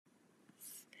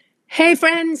Hey,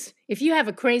 friends! If you have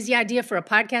a crazy idea for a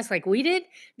podcast like we did,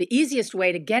 the easiest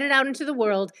way to get it out into the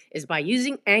world is by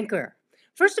using Anchor.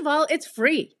 First of all, it's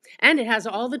free, and it has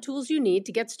all the tools you need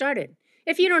to get started.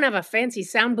 If you don't have a fancy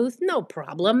sound booth, no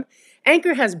problem.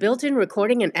 Anchor has built-in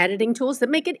recording and editing tools that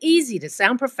make it easy to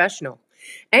sound professional.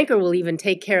 Anchor will even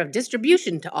take care of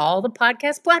distribution to all the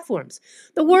podcast platforms.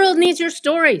 The world needs your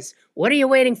stories. What are you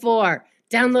waiting for?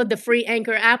 Download the free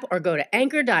Anchor app or go to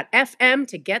anchor.fm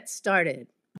to get started.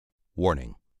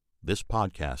 Warning: this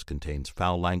podcast contains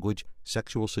foul language,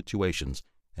 sexual situations,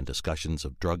 and discussions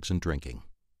of drugs and drinking.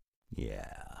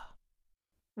 Yeah.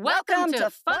 Welcome to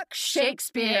Fuck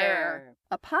Shakespeare,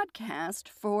 a podcast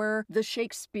for the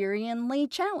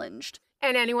Shakespeareanly challenged.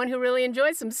 and anyone who really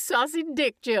enjoys some saucy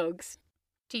dick jokes.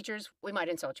 Teachers, we might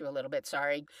insult you a little bit,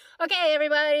 sorry. Okay,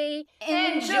 everybody,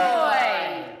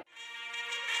 enjoy!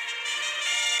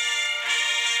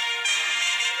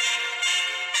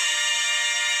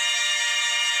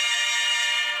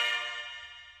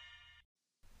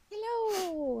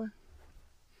 Hello.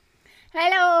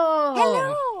 Hello!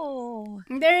 Hello.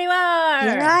 There you are!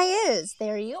 There I is.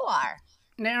 There you are.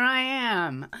 There I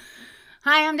am.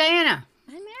 Hi, I'm Diana.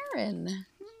 I'm Erin.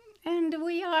 And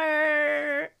we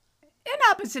are in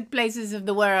opposite places of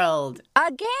the world.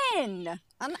 Again.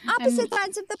 On opposite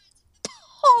sides of the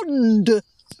pond.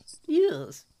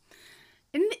 Yes.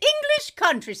 In the English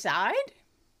countryside.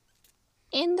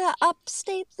 In the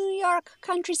upstate New York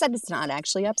countryside. It's not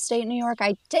actually upstate New York.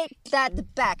 I take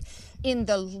that back. In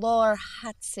the lower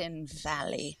Hudson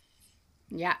Valley.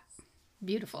 Yeah.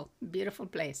 Beautiful. Beautiful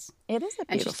place. It is a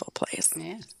beautiful place.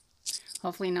 Yeah.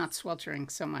 Hopefully not sweltering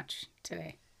so much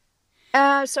today.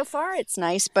 So far it's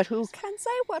nice, but who can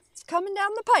say what's coming down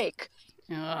the pike?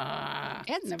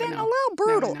 It's been a little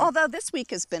brutal, although this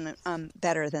week has been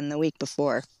better than the week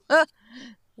before.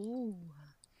 Ooh.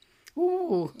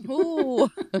 Ooh. Ooh.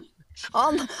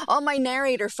 all my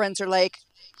narrator friends are like,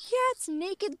 yeah, it's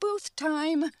naked booth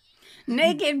time.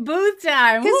 Naked booth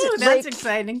time. Ooh, that's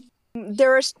exciting.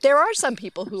 There are some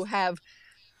people who have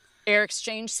air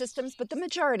exchange systems, but the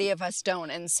majority of us don't.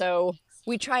 And so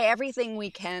we try everything we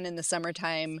can in the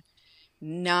summertime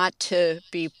not to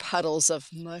be puddles of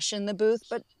mush in the booth.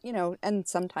 But, you know, and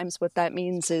sometimes what that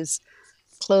means is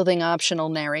clothing optional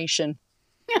narration.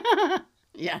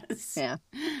 Yes. Yeah.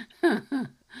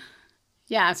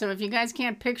 Yeah, so if you guys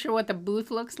can't picture what the booth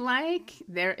looks like,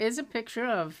 there is a picture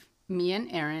of me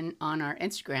and Erin on our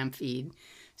Instagram feed.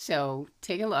 So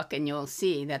take a look and you'll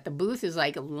see that the booth is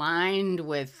like lined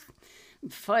with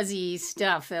fuzzy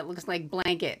stuff that looks like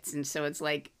blankets. And so it's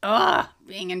like,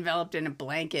 being enveloped in a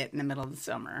blanket in the middle of the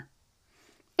summer.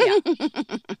 Yeah.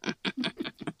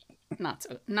 Not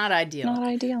ideal. Not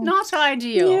ideal. Not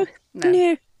ideal.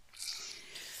 No.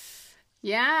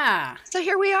 Yeah. So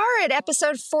here we are at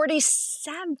episode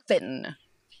 47.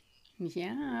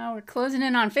 Yeah, we're closing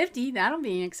in on 50. That'll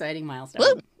be an exciting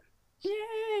milestone. Woo.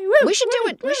 Yay! Woo, We should do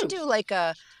it. woo. We should do like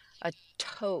a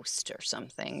toast or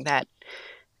something that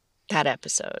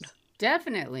episode.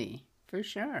 Definitely, for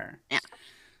sure. Yeah.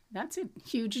 That's a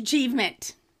huge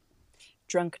achievement.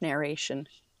 Drunk narration.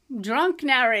 Drunk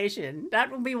narration. That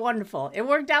will be wonderful. It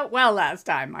worked out well last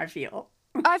time, I feel.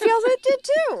 I feel it did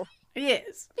too.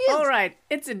 Yes. Yes. All right.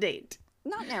 It's a date.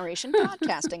 Not narration,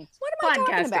 podcasting. What am I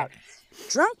talking about?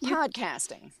 Drunk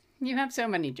podcasting. You have so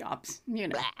many jobs, you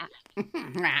know.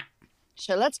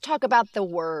 So let's talk about the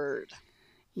word.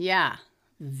 Yeah.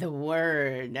 The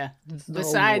word. The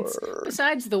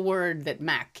Besides the word that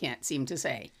Mac can't seem to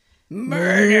say.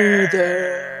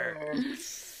 Murder.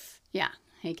 Yeah.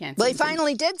 He can't Well, he seem to.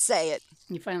 finally did say it.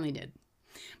 You finally did.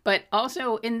 But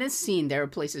also in this scene, there are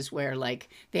places where, like,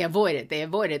 they avoid it,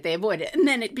 and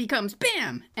then it becomes,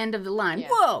 bam, end of the line. Yeah.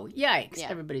 Whoa, yikes. Yeah.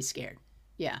 Everybody's scared.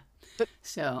 Yeah. But-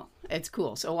 So it's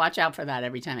cool. So watch out for that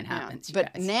every time it happens, you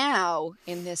But guys. now,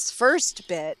 in this first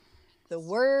bit, the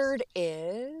word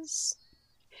is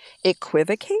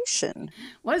equivocation.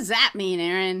 What does that mean,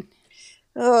 Erin?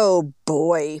 Oh,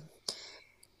 boy.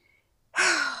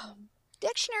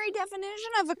 Dictionary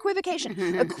definition of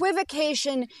equivocation.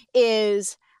 Equivocation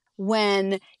is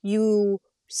when you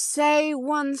say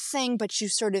one thing, but you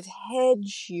sort of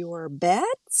hedge your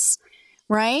bets,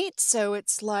 right? So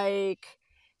it's like,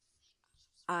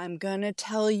 I'm going to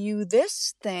tell you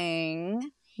this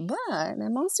thing, but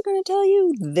I'm also going to tell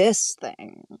you this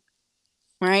thing,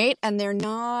 right? And they're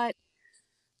not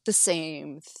the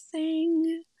same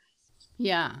thing.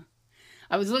 Yeah.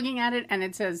 I was looking at it and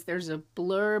it says there's a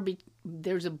blur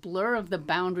of the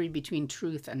boundary between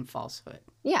truth and falsehood.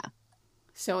 Yeah.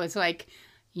 So it's like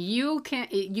you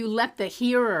let the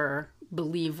hearer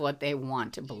believe what they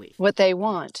want to believe. What they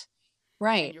want.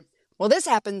 Right. Well, this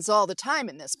happens all the time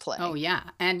in this play. Oh, yeah.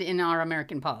 And in our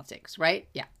American politics, right?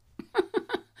 Yeah.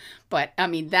 But, I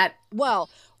mean, that... Well,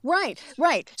 right.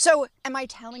 So, am I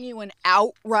telling you an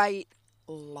outright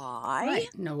lie? Right.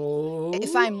 No.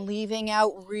 If I'm leaving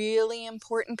out really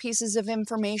important pieces of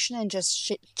information and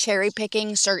just cherry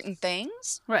picking certain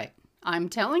things? Right. I'm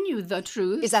telling you the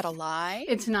truth. Is that a lie?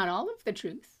 It's not all of the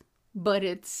truth, but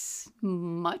it's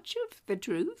much of the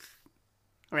truth,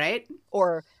 right?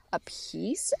 Or a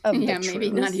piece of the truth? Yeah,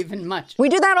 maybe not even much. We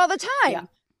do that all the time. Yeah.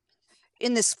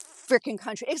 In this freaking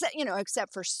country,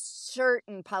 except for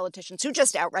certain politicians who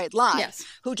just outright lie. Yes.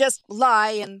 Who just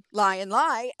lie and lie and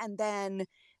lie, and then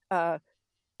are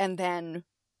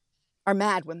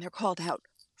mad when they're called out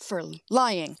for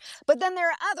lying. But then there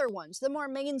are other ones, the more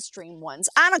mainstream ones.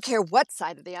 I don't care what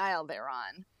side of the aisle they're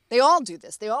on. They all do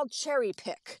this. They all cherry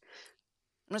pick.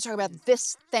 I'm going to talk about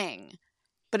this thing,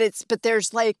 but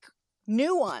there's like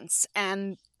nuance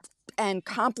and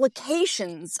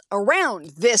complications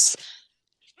around this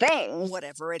thing,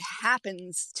 whatever it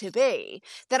happens to be,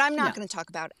 that I'm not going to talk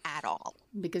about at all.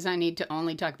 Because I need to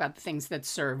only talk about the things that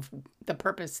serve the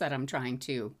purpose that I'm trying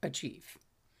to achieve.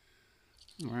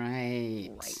 Right.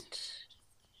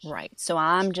 So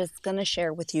I'm just going to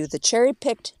share with you the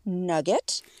cherry-picked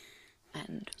nugget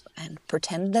and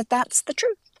pretend that that's the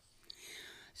truth.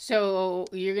 So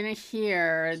you're going to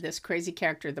hear this crazy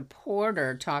character, the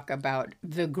porter, talk about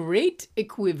the great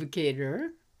equivocator.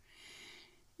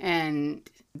 And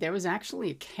there was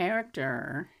actually a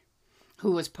character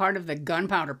who was part of the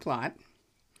gunpowder plot.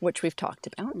 Which we've talked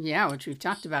about. Yeah, which we've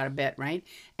talked about a bit, right?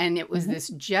 And it was this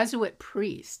Jesuit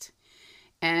priest.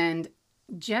 And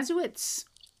Jesuits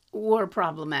were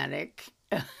problematic.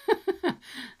 Were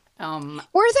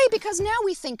they? Because now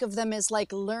we think of them as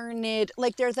like learned,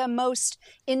 like they're the most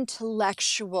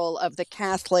intellectual of the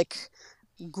Catholic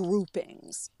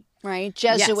groupings, right?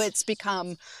 Jesuits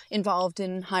become involved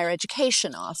in higher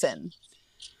education often,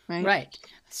 right? Right.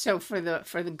 So for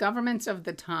the governments of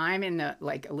the time, in the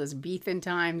like Elizabethan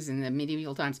times and the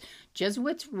medieval times,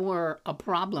 Jesuits were a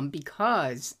problem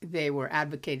because they were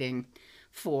advocating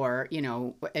for,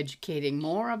 educating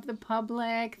more of the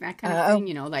public, that kind of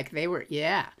thing, like they were,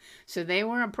 So they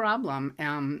were a problem.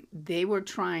 They were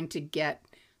trying to get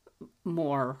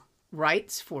more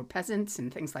rights for peasants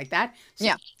and things like that.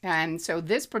 And so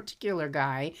this particular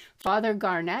guy, Father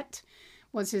Garnet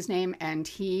was his name, and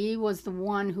he was the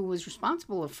one who was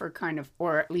responsible for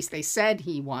or at least they said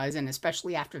he was, and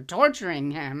especially after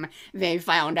torturing him, they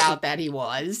found out that he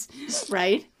was,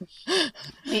 right?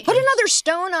 Put another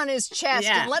stone on his chest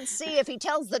and let's see if he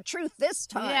tells the truth this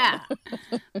time. Yeah.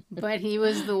 But he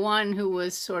was the one who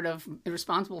was sort of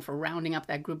responsible for rounding up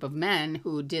that group of men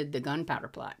who did the gunpowder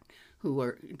plot, who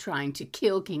were trying to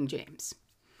kill King James.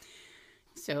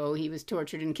 So he was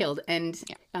tortured and killed. And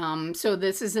so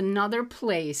this is another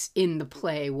place in the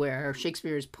play where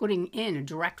Shakespeare is putting in a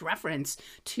direct reference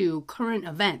to current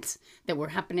events that were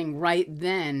happening right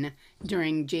then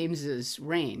during James's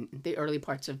reign, the early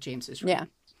parts of James's reign.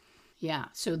 Yeah.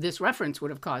 So this reference would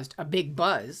have caused a big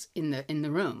buzz in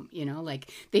the room,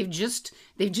 like they've just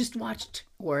watched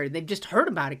or they've just heard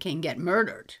about a king get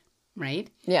murdered, right?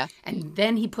 Yeah. And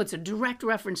then he puts a direct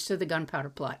reference to the gunpowder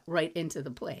plot right into the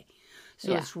play.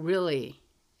 So it's really,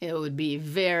 it would be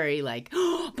very like,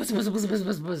 buzz, buzz, buzz, buzz,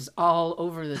 buzz, buzz, all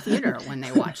over the theater when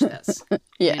they watch this.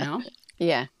 Yeah.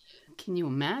 Can you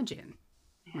imagine?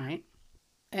 Right?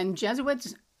 And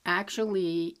Jesuits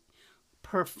actually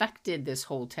perfected this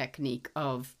whole technique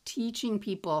of teaching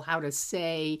people how to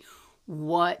say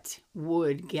what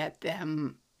would get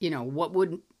them, what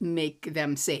would make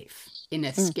them safe in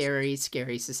a scary,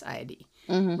 scary society.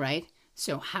 Right?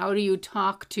 So how do you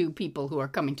talk to people who are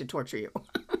coming to torture you?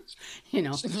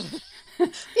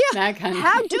 That kind of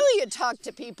how do you talk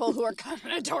to people who are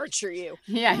coming to torture you?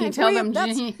 Yeah, you tell them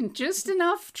just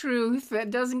enough truth that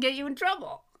doesn't get you in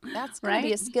trouble. That's going to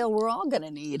be a skill we're all going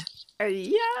to need. No.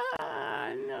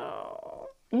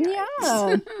 Yeah.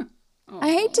 I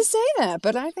hate to say that,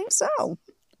 but I think so.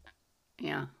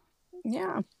 Yeah.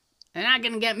 Yeah. They're not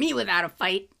going to get me without a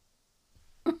fight.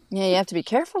 Yeah, you have to be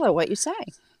careful of what you say.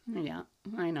 Yeah,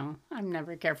 I know. I'm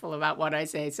never careful about what I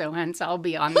say, so hence I'll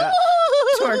be on the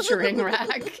torturing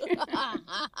rack.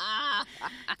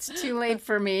 It's too late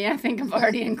for me. I think I've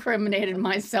already incriminated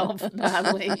myself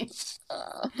badly.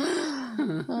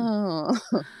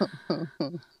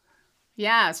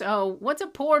 Yeah, so what's a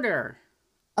porter?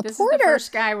 This is the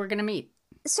first guy we're going to meet.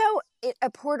 So a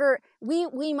porter,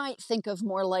 we might think of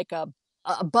more like a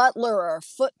butler or a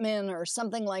footman or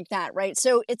something like that, right?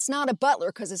 So it's not a butler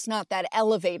because it's not that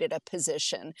elevated a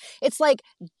position. It's like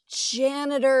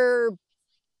janitor,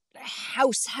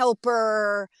 house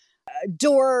helper,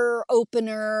 door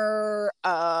opener,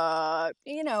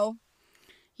 you know,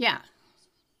 Yeah.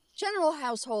 general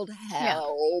household Yeah.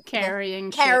 help.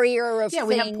 Carrying Carrier of Yeah, things.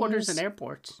 we have porters at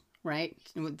airports, right?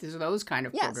 There's those kind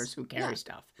of Yes. porters who carry Yeah.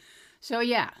 stuff. So,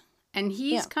 yeah. And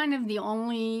he's Yeah. kind of the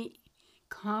only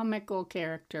comical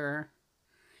character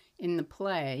in the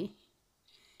play.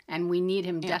 And we need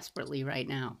him desperately right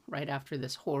now, right after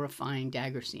this horrifying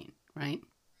dagger scene, right?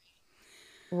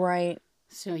 Right.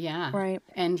 So, yeah. Right.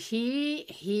 And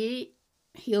he'll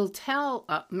tell,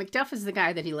 Macduff is the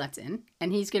guy that he lets in,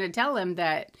 and he's going to tell him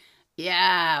that,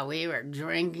 yeah, we were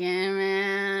drinking,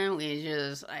 man. We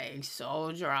just, like,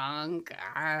 so drunk.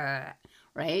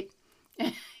 Right?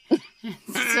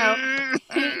 So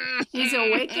he's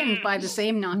awakened by the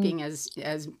same knocking as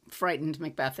frightened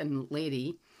Macbeth and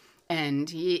Lady. And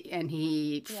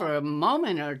he for a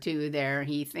moment or two there,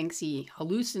 he thinks he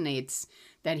hallucinates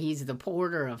that he's the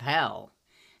porter of hell.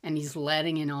 And he's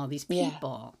letting in all these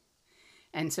people.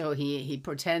 And so he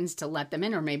pretends to let them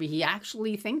in, or maybe he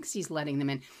actually thinks he's letting them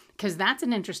in. Because that's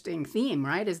an interesting theme,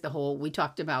 right? Is the whole, we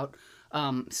talked about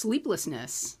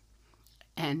sleeplessness,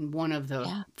 and one of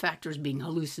the factors being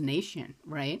hallucination,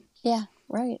 right? Yeah,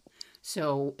 right.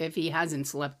 So if he hasn't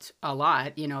slept a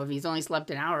lot, you know, if he's only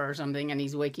slept an hour or something and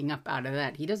he's waking up out of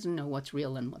that, he doesn't know what's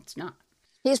real and what's not.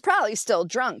 He's probably still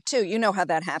drunk, too. You know how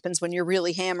that happens when you're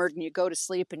really hammered and you go to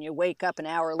sleep and you wake up an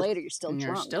hour later, you're still drunk.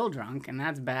 You're still drunk, and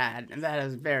that's bad. That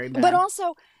is very bad. But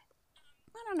also,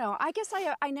 I don't know. I guess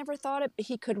I never thought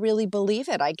he could really believe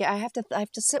it. I have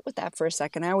to sit with that for a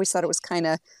second. I always thought it was kind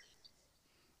of...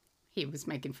 He was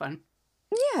making fun.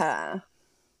 Yeah.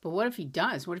 But what if he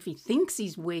does? What if he thinks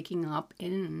he's waking up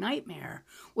in a nightmare,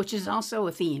 which is also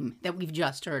a theme that we've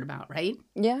just heard about, right?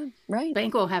 Yeah, right.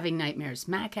 Banquo having nightmares,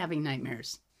 Mac having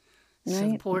nightmares. Right.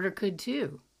 So the porter could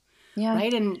too. Yeah.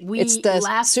 Right? And we it's the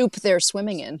laugh. soup they're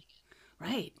swimming in.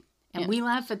 Right. And we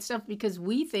laugh at stuff because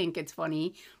we think it's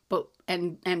funny, but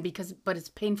it's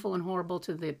painful and horrible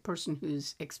to the person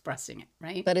who's expressing it,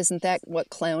 right? But isn't that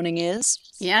what clowning is?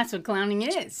 Yeah, that's what clowning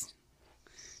is.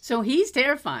 So he's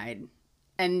terrified.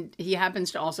 And he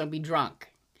happens to also be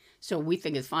drunk. So we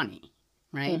think it's funny,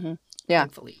 right? Mm-hmm. Yeah.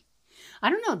 Hopefully.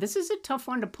 I don't know. This is a tough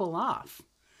one to pull off.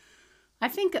 I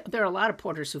think there are a lot of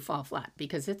porters who fall flat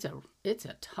because it's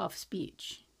a tough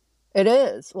speech. It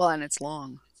is. Well, and it's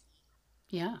long.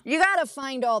 Yeah. You got to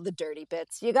find all the dirty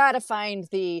bits. You got to find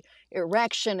the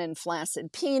erection and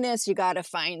flaccid penis. You got to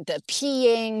find the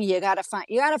peeing. You got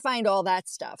to find all that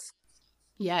stuff.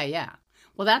 Yeah, yeah.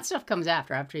 Well, that stuff comes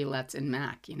after he lets in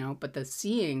Mac, you know, but the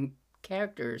seeing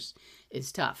characters is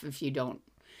tough if you don't.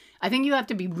 I think you have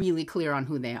to be really clear on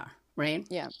who they are, right?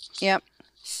 Yeah. Yep.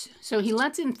 So he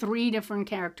lets in 3 different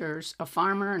characters, a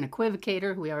farmer, an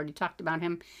equivocator, who we already talked about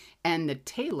him, and the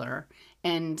tailor.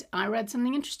 And I read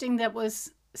something interesting that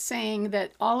was saying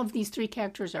that all of these 3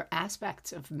 characters are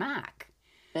aspects of Mac.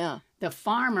 Yeah. The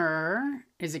farmer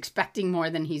is expecting more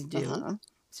than he's due,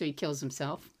 so he kills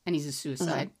himself, and he's a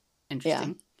suicide.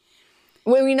 Interesting.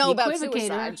 Yeah. Well, we know The about equivocator,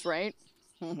 suicides, right?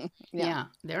 Yeah,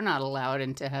 they're not allowed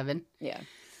into heaven. Yeah.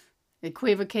 The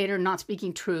equivocator not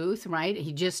speaking truth, right?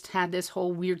 He just had this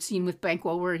whole weird scene with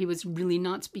Banquo where he was really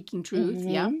not speaking truth. Mm-hmm.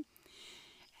 Yeah.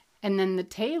 And then the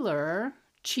tailor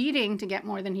cheating to get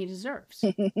more than he deserves.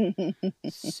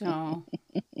 So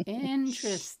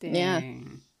interesting. Yeah.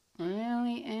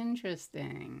 Really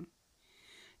interesting.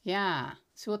 Yeah.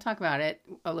 So we'll talk about it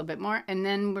a little bit more. And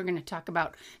then we're going to talk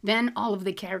about, then all of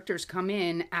the characters come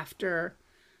in after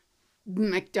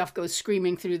Macduff goes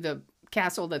screaming through the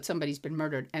castle that somebody's been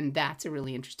murdered. And that's a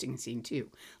really interesting scene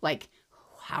too. Like,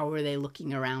 how are they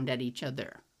looking around at each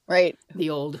other? Right.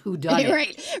 The old whodunit.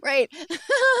 Right.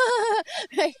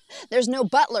 Right. There's no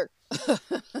butler.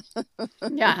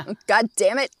 Yeah. God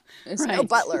damn it. There's no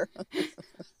butler.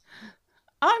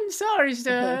 I'm sorry,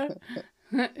 sir.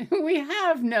 We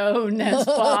have no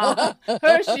Nespa.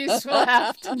 Hershey's will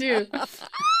have to do.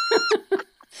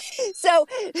 So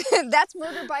that's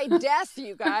Murder by Death,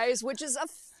 you guys, which is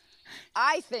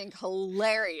I think,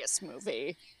 hilarious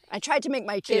movie. I tried to make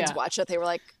my kids watch it. They were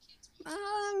like,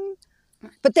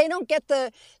 but they don't get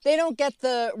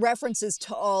the references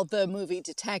to all the movie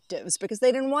detectives because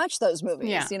they didn't watch those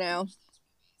movies, you know?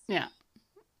 Yeah.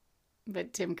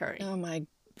 But Tim Curry. Oh my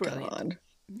Brilliant. God.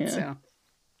 Yeah.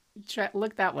 So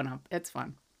look that one up. It's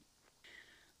fun.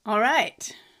 All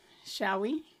right. Shall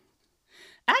we?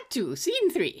 Act 2, Scene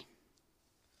 3.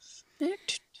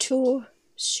 Act 2,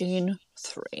 Scene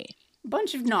 3.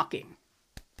 Bunch of knocking.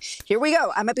 Here we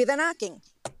go. I'm going to be the knocking.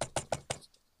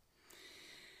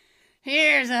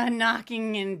 Here's a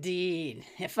knocking indeed.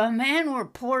 If a man were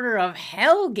porter of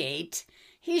Hellgate,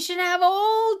 he should have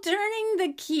old turning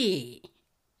the key.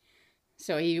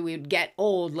 So he would get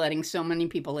old letting so many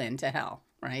people into hell,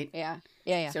 right? Yeah.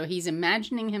 Yeah. So he's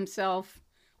imagining himself,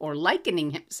 or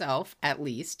likening himself at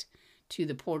least, to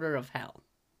the porter of hell.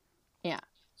 Yeah.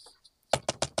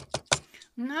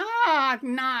 Knock,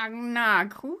 knock,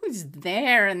 knock. Who's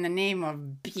there in the name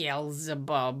of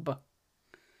Beelzebub?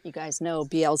 You guys know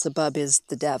Beelzebub is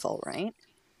the devil, right?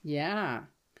 Yeah.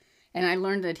 And I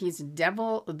learned that he's a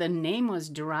devil. The name was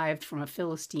derived from a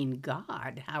Philistine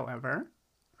god, however.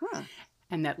 Huh.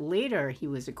 And that later he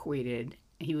was equated,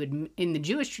 in the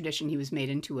Jewish tradition, he was made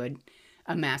into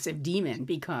a massive demon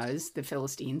because the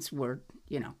Philistines were,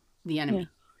 the enemy.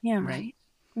 Yeah, right? right.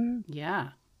 Mm-hmm. Yeah.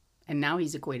 And now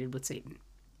he's equated with Satan.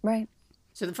 Right.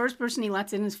 So the first person he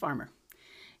lets in is Farmer.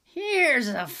 Here's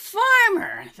a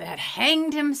farmer that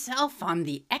hanged himself on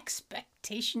the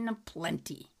expectation of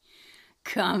plenty.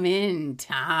 Come in,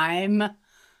 time.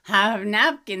 Have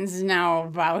napkins now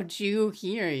about you.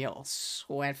 Here, you'll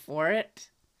sweat for it.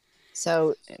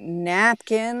 So,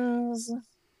 napkins,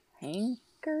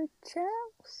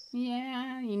 handkerchiefs?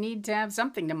 Yeah, you need to have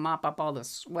something to mop up all the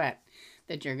sweat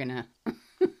that you're going to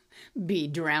be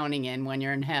drowning in when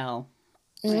you're in hell.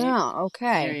 Right? Yeah,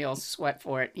 okay. Here, you'll sweat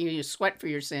for it. You sweat for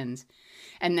your sins.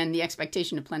 And then the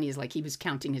expectation of plenty is like he was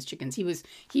counting his chickens. He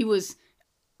was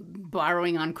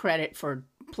borrowing on credit for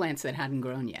plants that hadn't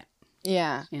grown yet.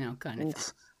 Yeah. Kind of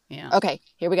thing. Yeah. Okay,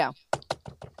 here we go.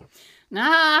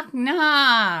 Knock,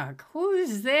 knock.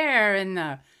 Who's there in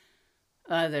the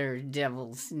other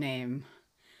devil's name?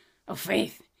 Oh,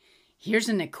 Faith, here's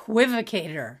an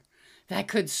equivocator that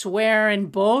could swear in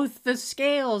both the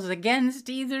scales against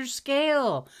either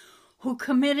scale, who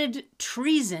committed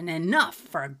treason enough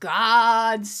for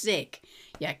God's sake,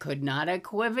 yet could not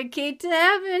equivocate to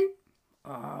heaven.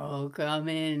 Oh, come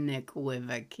in,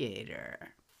 equivocator.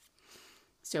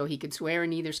 So he could swear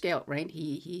in either scale, right?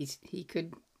 He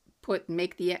could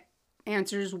make the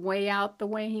answers way out the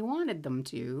way he wanted them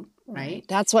to, right?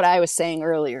 That's what I was saying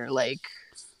earlier. Like,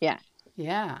 yeah.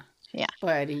 Yeah. Yeah.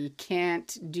 But he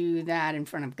can't do that in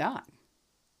front of God.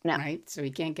 No. Right? So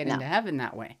he can't get into heaven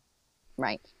that way.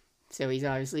 Right. So he's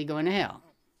obviously going to hell.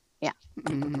 Yeah.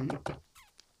 Mm-hmm.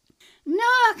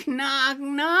 Knock, knock,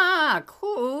 knock.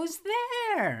 Who's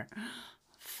there?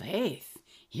 Faith,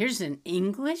 here's an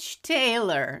English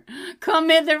tailor. Come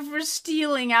hither for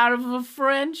stealing out of a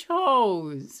French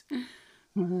hose.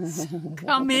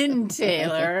 Come in,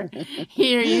 tailor.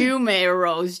 Here you may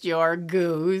roast your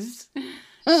goose.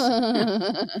 So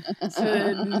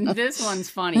this one's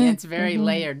funny. It's very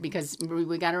layered because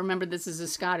we got to remember this is a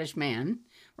Scottish man,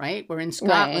 right? We're in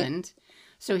Scotland. Right.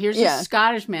 So here's a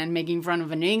Scottish man making fun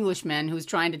of an Englishman who's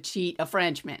trying to cheat a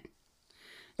Frenchman.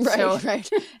 Right, right.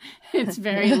 It's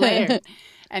very layered.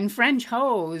 And French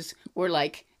hose were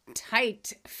like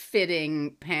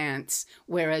tight-fitting pants,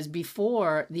 whereas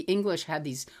before the English had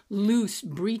these loose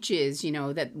breeches,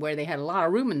 where they had a lot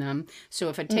of room in them. So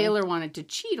if a tailor wanted to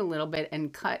cheat a little bit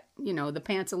and cut, the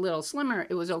pants a little slimmer,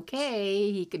 it was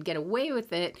okay. He could get away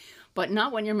with it, but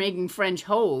not when you're making French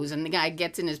hose and the guy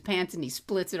gets in his pants and he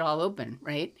splits it all open,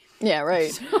 right? Yeah,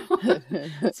 right.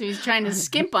 So he's trying to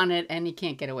skimp on it and he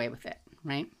can't get away with it,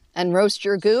 right? And roast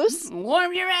your goose?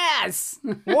 Warm your ass!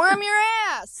 Warm your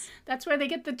ass! That's where they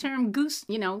get the term goose.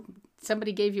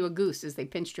 Somebody gave you a goose as they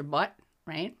pinched your butt,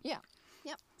 right? Yeah.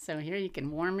 Yep. So here you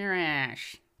can warm your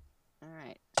ass. All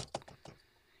right.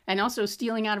 And also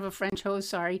stealing out of a French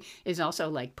hose, is also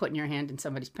like putting your hand in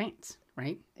somebody's pants,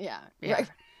 right? Yeah. Yeah. Right.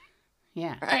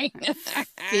 Yeah. Right.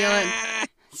 Stealing.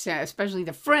 So especially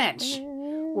the French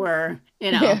were,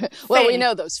 Well, we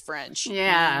know those French.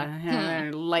 Yeah.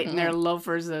 They're lighting their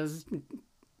loafers, those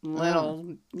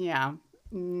little,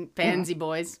 pansy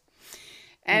boys.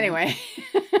 Anyway,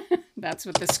 that's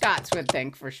what the Scots would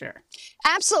think for sure.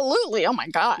 Absolutely. Oh, my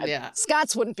God. Yeah.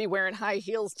 Scots wouldn't be wearing high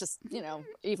heels just,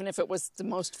 even if it was the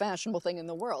most fashionable thing in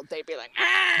the world. They'd be like,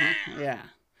 ah! Yeah.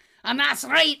 And that's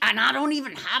right. And I don't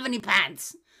even have any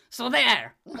pants. So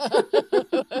there.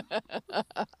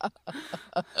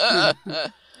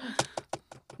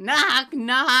 Knock,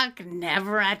 knock,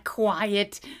 never at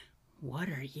quiet. What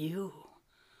are you?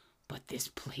 But this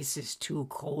place is too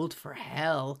cold for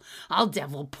hell. I'll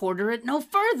devil porter it no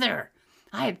further.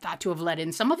 I had thought to have let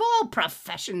in some of all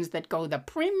professions that go the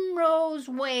primrose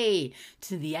way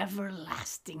to the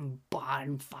everlasting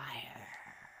bonfire.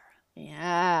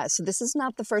 Yeah, so this is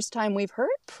not the first time we've heard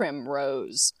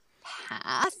primrose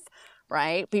path,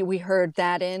 right? We heard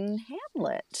that in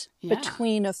Hamlet,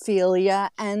 between Ophelia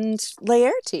and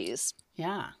Laertes.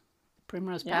 Yeah,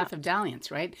 primrose path of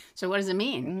dalliance, right? So what does it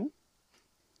mean? Mm-hmm.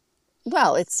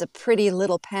 Well, it's a pretty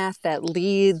little path that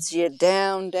leads you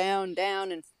down, down,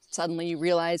 down, and suddenly you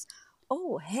realize,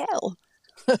 oh, hell.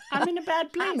 I'm in a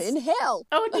bad place. I'm in hell.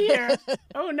 Oh, dear.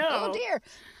 Oh, no. Oh, dear.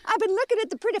 I've been looking at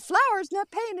the pretty flowers, not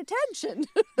paying attention.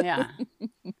 Yeah.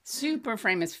 Super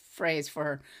famous phrase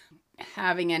for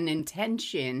having an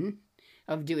intention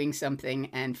of doing something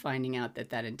and finding out that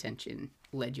that intention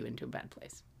led you into a bad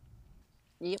place.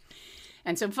 Yep.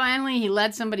 And so finally he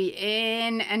lets somebody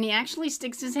in and he actually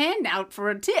sticks his hand out for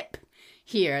a tip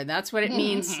here. That's what it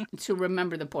means to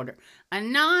remember the porter.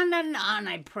 Anon, anon,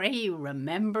 I pray you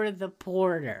remember the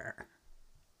porter.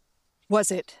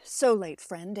 Was it so late,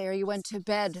 friend, ere you went to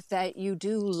bed, that you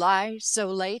do lie so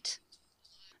late?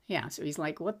 Yeah, so he's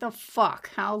like, what the fuck?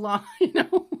 How long,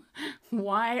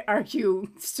 why are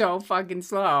you so fucking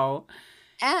slow?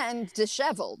 And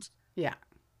disheveled, Yeah.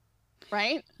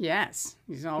 right? Yes.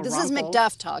 He's all This rumpled. is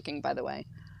Macduff talking, by the way.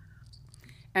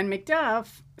 And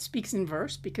Macduff speaks in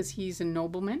verse because he's a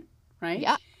nobleman, right?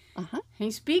 Yeah. Uh-huh.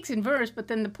 He speaks in verse, but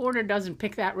then the porter doesn't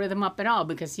pick that rhythm up at all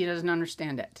because he doesn't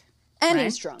understand it. And Right.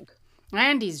 he's drunk.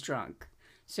 And he's drunk.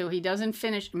 So he doesn't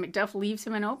finish. Macduff leaves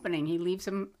him an opening. He leaves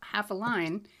him half a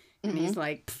line. And he's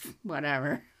like, "Pff,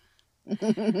 whatever.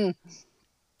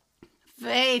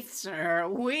 Faith, sir,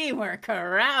 we were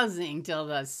carousing till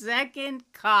the second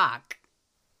cock.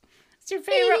 What's your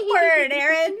favorite word,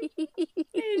 Aaron?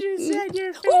 You just said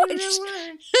your favorite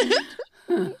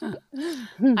word.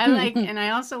 I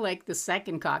also like the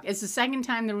second cock. It's the second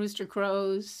time the rooster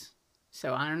crows.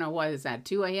 So I don't know, what is that,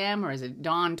 2 a.m. or is it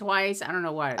dawn twice? I don't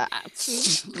know what.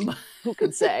 Who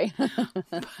can say?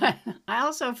 But I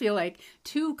also feel like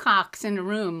two cocks in a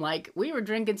room, like we were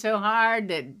drinking so hard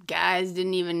that guys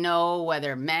didn't even know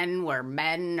whether men were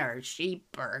men or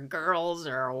sheep or girls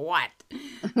or what.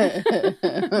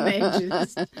 They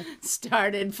just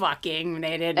started fucking.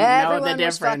 They didn't know the Everyone was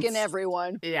difference. fucking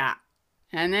everyone. Yeah.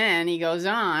 And then he goes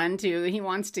on to, he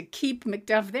wants to keep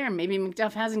Macduff there. Maybe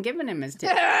Macduff hasn't given him his tip,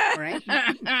 right?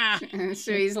 And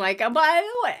so he's like, oh, by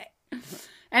the way,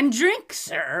 and drink,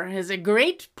 sir, is a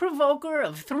great provoker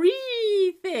of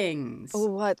 3 things.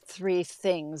 What 3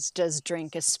 things does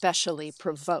drink especially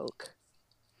provoke?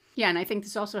 Yeah, and I think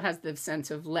this also has the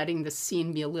sense of letting the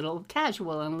scene be a little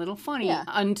casual and a little funny Yeah.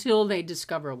 until they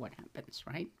discover what happens,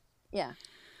 right? Yeah.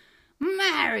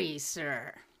 Marry,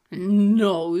 sir,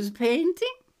 nose painting,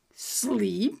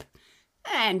 sleep,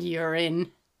 and urine.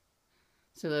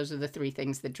 So those are the 3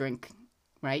 things that drink,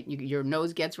 right? Your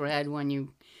nose gets red when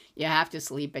you have to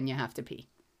sleep and you have to pee.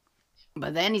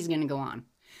 But then he's going to go on.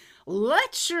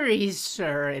 Lechery,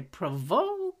 sir, it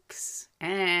provokes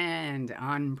and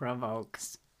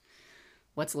unprovokes.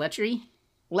 What's lechery?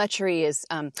 Lechery is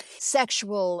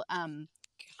sexual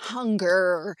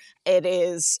hunger. It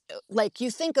is like,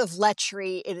 you think of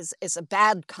lechery, it is a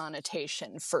bad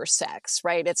connotation for sex,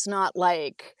 right? It's not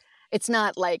like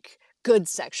good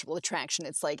sexual attraction.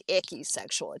 It's like icky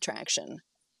sexual attraction,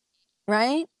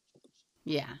 right?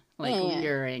 Yeah, like Yeah.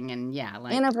 luring and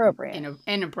like Inappropriate.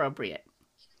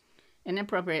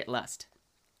 Inappropriate lust.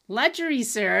 Lechery,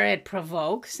 sir, it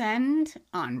provokes and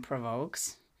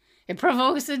unprovokes. It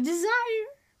provokes a desire,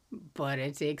 but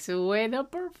it takes away the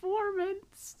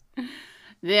performance.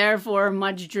 Therefore,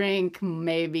 much drink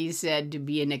may be said to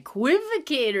be an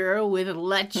equivocator with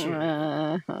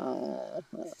lechery.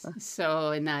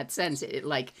 So, in that sense, it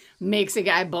like makes a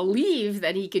guy believe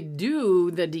that he could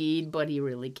do the deed, but he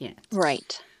really can't.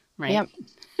 Right. Right?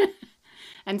 Yep.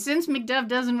 And since Macduff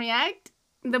doesn't react,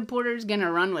 the porter's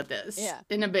gonna run with this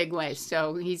in a big way.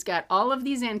 So he's got all of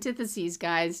these antitheses,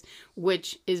 guys,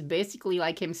 which is basically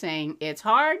like him saying, it's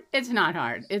hard, it's not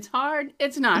hard. It's hard,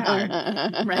 it's not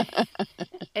hard. Right?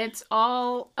 It's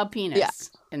all a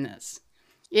penis in this.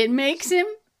 It makes him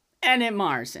and it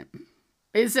mars him.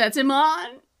 It sets him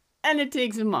on and it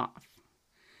takes him off.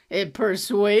 It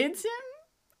persuades him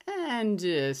and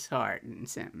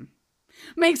disheartens him.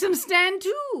 Makes him stand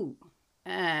too.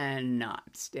 And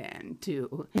not stand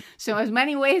too. So as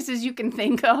many ways as you can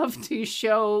think of to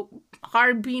show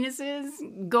hard penises,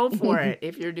 go for it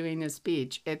if you're doing this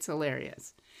speech. It's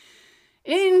hilarious.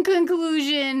 In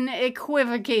conclusion,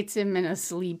 equivocates him in a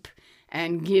sleep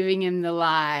and giving him the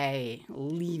lie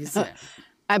leaves him.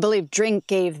 I believe drink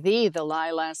gave thee the lie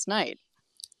last night.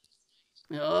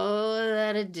 Oh,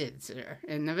 that it did, sir.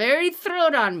 In the very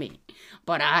throat on me.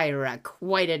 But I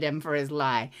requited him for his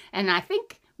lie. And I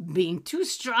think being too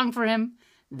strong for him,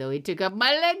 though he took up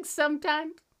my legs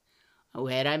sometimes,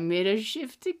 where I made a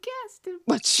shift to cast him.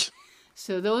 What?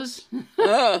 So those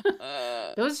are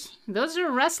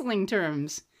wrestling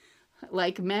terms,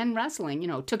 like men wrestling.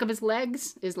 Took up his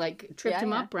legs is like tripped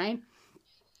him up, right?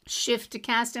 Shift to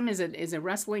cast him is a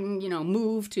wrestling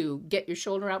move to get your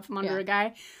shoulder out from under a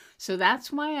guy. So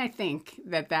that's why I think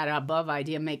that above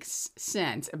idea makes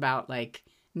sense about like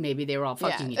Maybe they were all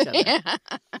fucking each other.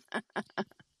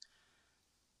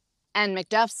 And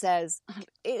Macduff says,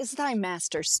 "Is thy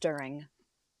master stirring?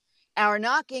 Our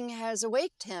knocking has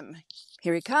awaked him.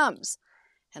 Here he comes."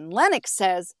 And Lennox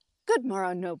says, "Good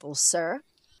morrow, noble sir.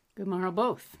 Good morrow,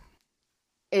 both.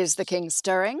 Is the king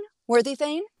stirring, worthy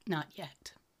Thane?" Not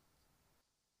yet.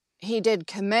 "He did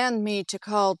command me to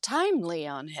call timely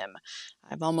on him.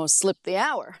 I've almost slipped the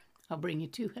hour." I'll bring you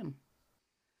to him.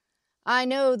 "I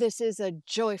know this is a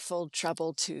joyful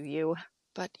trouble to you,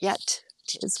 but yet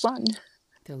 'tis one."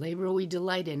 The labor we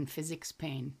delight in, physics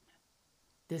pain.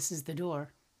 This is the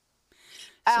door.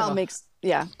 Al makes, go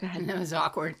ahead. That was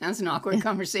awkward. That was an awkward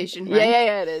conversation, right?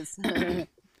 Yeah, it is.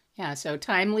 Yeah, so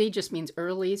timely just means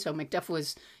early. So Macduff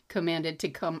was commanded to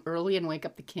come early and wake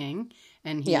up the king,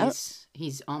 and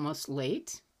he's almost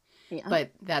late. Yeah.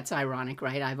 But that's ironic,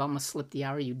 right? I've almost slipped the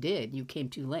hour. You did. You came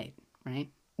too late, right?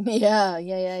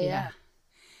 Yeah.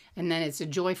 And then it's a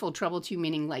joyful trouble to you,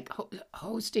 meaning like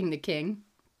hosting the king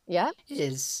Yeah.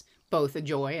 is both a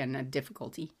joy and a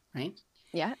difficulty, right?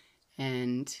 Yeah.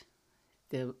 And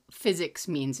the physics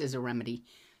means is a remedy.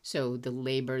 So the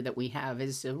labor that we have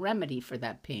is a remedy for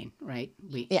that pain, right?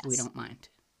 We don't mind.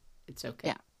 It's okay.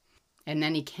 Yeah. And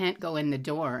then he can't go in the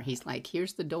door. He's like,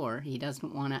 here's the door. He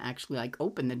doesn't want to actually like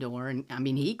open the door. And I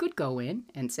mean, he could go in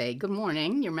and say, "Good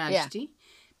morning, Your Majesty."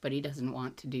 But he doesn't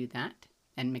want to do that.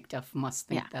 And Macduff must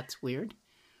think that's weird,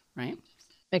 right?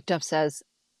 Macduff says,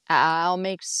 "I'll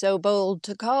make so bold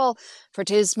to call, for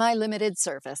 'tis my limited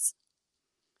service."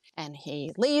 And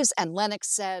he leaves, and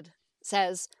Lennox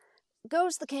says,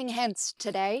 "Goes the king hence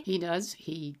today?" He does.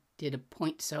 He did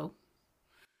appoint so.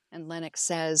 And Lennox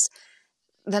says,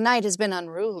 "The night has been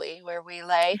unruly where we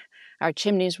lay. Our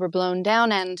chimneys were blown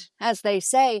down, and, as they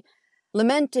say,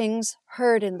 lamentings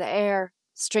heard in the air,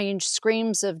 strange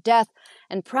screams of death,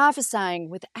 and prophesying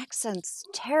with accents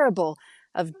terrible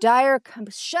of dire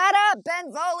Shut up,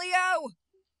 Benvolio!"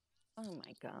 Oh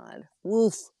my God.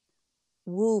 Woof.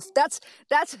 That's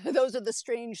those are the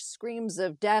strange screams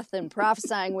of death and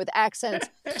prophesying with accents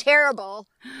terrible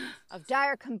of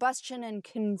dire combustion and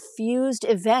confused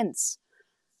events.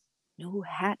 No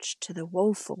hatch to the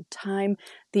woeful time.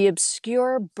 The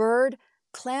obscure bird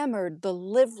clamored the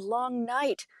livelong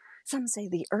night. Some say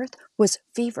the earth was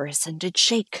feverous and did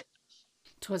shake.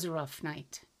 'Twas a rough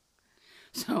night.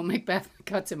 So Macbeth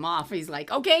cuts him off. He's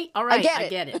like, "Okay, all right, I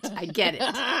get it.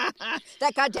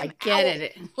 That goddamn I get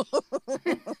it."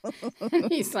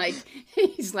 And he's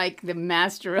like the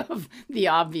master of the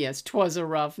obvious. 'Twas a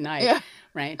rough night,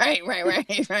 right?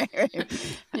 Right.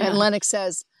 And Lennox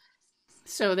says,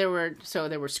 So there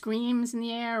were screams in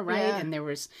the air, right? Yeah.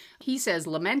 And he says,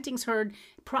 lamentings heard,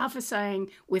 prophesying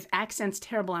with accents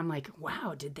terrible. I'm like,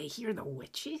 wow, did they hear the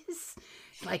witches?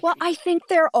 Like, well, I think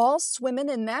they're all swimming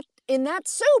in that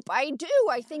soup. I do.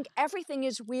 I think everything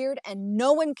is weird and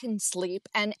no one can sleep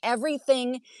and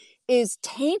everything is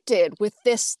tainted with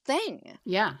this thing.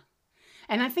 yeah.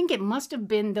 And I think it must have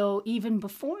been, though, even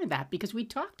before that, because we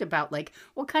talked about, like,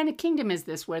 what kind of kingdom is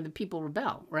this where the people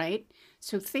rebel, right?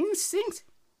 So things,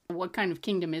 what kind of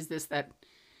kingdom is this that,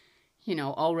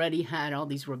 already had all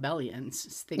these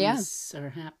rebellions? Things are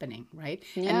happening, right?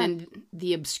 Yeah. And then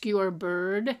the obscure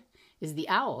bird is the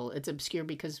owl. It's obscure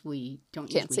because we don't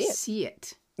Can't usually see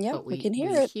it. Yeah, but we can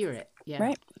hear it. Hear it. Yeah.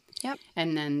 Right. Yep.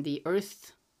 And then the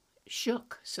earth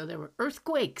shook. So there were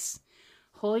earthquakes.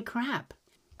 Holy crap.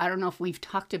 I don't know if we've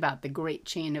talked about the great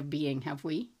chain of being, have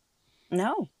we?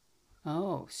 No.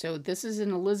 Oh, so this is an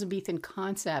Elizabethan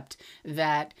concept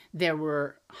that there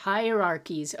were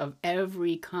hierarchies of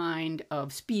every kind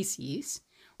of species,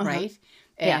 right?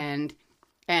 Yeah.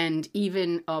 And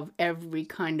even of every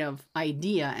kind of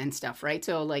idea and stuff, right?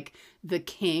 So like the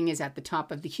king is at the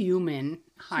top of the human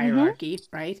hierarchy,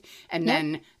 right? And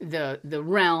then the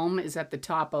realm is at the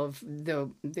top of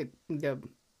the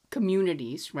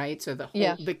communities, right? So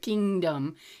the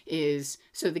kingdom is,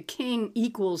 so the king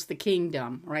equals the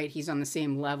kingdom, right? He's on the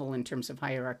same level in terms of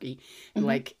hierarchy, and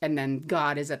then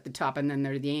God is at the top, and then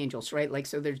there are the angels, right? Like,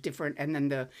 so there's different, and then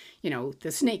the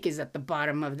snake is at the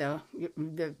bottom of the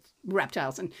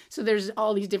reptiles, and so there's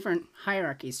all these different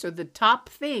hierarchies. So the top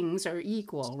things are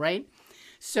equal, right?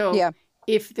 So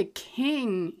if the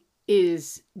king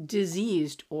is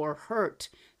diseased or hurt,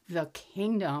 the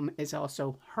kingdom is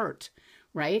also hurt,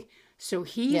 right? So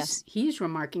he's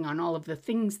remarking on all of the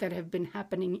things that have been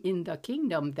happening in the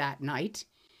kingdom that night.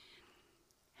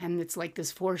 And it's like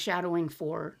this foreshadowing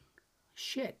for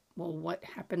shit. Well, what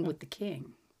happened with the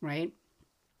king, right?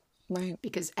 Right.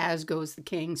 Because as goes the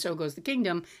king, so goes the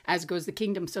kingdom. As goes the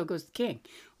kingdom, so goes the king,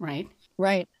 right?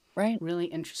 Right. Really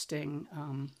interesting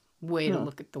way to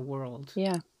look at the world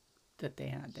Yeah. that they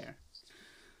had there.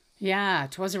 Yeah,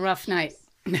 'twas a rough night.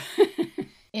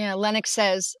 Yeah, Lennox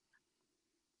says,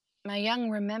 my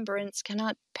young remembrance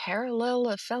cannot parallel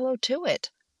a fellow to it.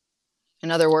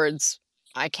 In other words,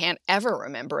 I can't ever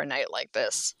remember a night like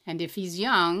this. And if he's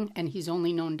young and he's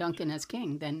only known Duncan as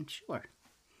king, then sure.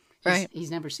 Right.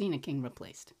 He's never seen a king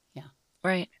replaced. Yeah.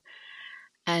 Right.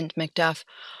 And Macduff,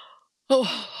 oh,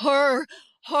 horror,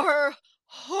 horror,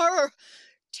 horror.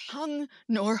 Tongue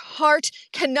nor heart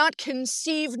cannot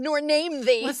conceive nor name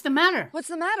thee. What's the matter? What's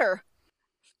the matter?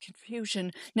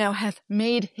 Confusion now hath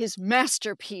made his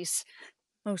masterpiece.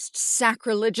 Most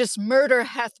sacrilegious murder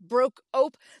hath broke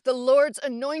ope the Lord's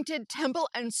anointed temple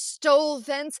and stole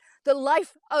thence the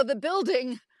life of the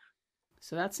building.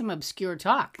 So that's some obscure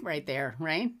talk right there,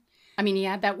 right? I mean, he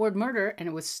had that word murder and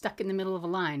it was stuck in the middle of a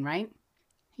line, right?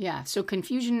 Yeah, so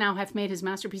confusion now hath made his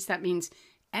masterpiece. That means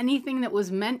anything that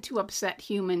was meant to upset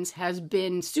humans has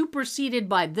been superseded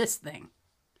by this thing.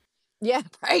 Yeah,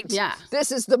 right. Yeah.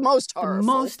 This is the most horrible. The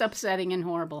most upsetting and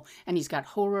horrible. And he's got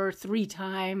horror 3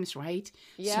 times, right?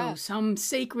 Yeah. So some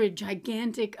sacred,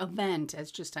 gigantic event has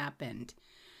just happened.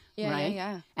 Yeah, right?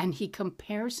 yeah. And he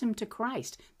compares him to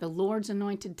Christ, the Lord's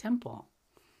anointed temple,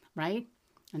 right?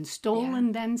 And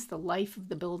stolen thence the life of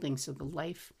the building, so the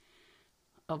life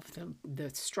of the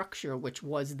structure, which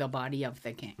was the body of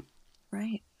the king.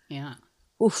 Right. Yeah.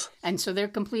 Oof. And so they're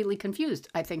completely confused,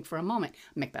 I think, for a moment.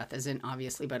 Macbeth isn't,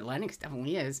 obviously, but Lennox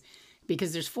definitely is.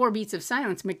 Because there's 4 beats of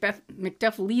silence.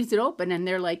 Macduff leaves it open, and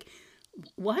they're like,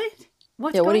 what?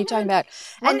 What's Yeah, what are you going talking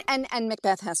on? about? And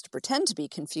Macbeth has to pretend to be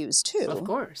confused, too. Of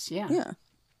course, yeah. Yeah.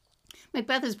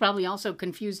 Macbeth is probably also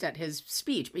confused at his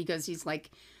speech, because he's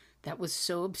like, that was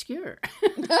so obscure.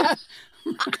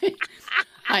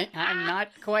 I'm not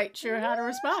quite sure how to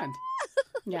respond.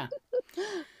 Yeah.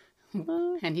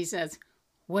 And he says,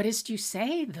 what is't you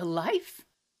say? The life?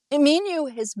 I mean you,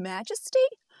 His Majesty?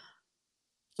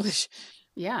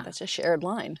 Yeah. That's a shared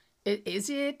line. Is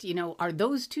it? You know, are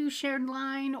those 2 shared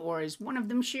line, or is one of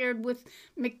them shared with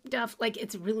Macduff? Like,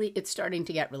 it's starting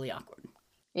to get really awkward.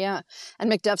 Yeah. And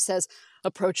Macduff says,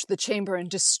 approach the chamber and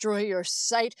destroy your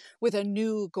sight with a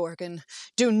new Gorgon.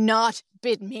 Do not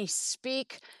bid me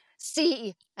speak.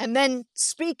 See, and then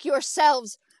speak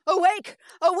yourselves. Awake!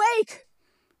 Awake!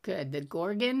 Good. The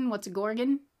Gorgon, what's a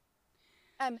Gorgon?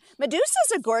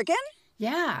 Medusa's a Gorgon.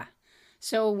 Yeah.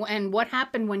 So, and what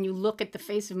happened when you look at the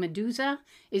face of Medusa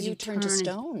is you turn to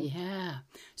stone. Yeah.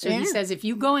 So he says, if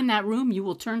you go in that room, you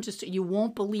will turn to stone. You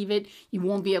won't believe it. You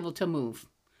won't be able to move.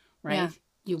 Right? Yeah.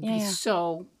 You'll be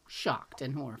so shocked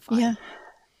and horrified. Yeah.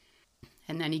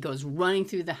 And then he goes running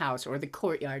through the house or the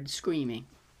courtyard screaming.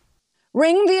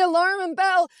 Ring the alarm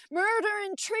bell! Murder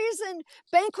and treason!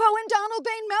 Banquo and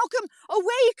Donalbain Malcolm,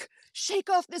 awake! Shake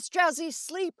off this drowsy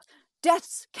sleep.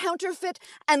 Death's counterfeit,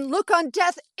 and look on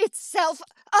death itself.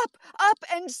 Up, up,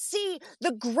 and see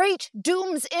the great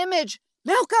doom's image.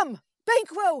 Malcolm,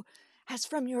 Banquo, as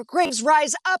from your graves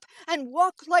rise up and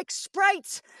walk like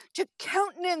sprites to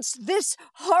countenance this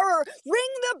horror.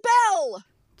 Ring the bell!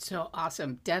 So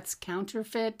awesome. Death's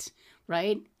counterfeit,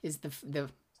 right, is the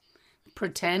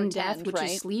pretend death, which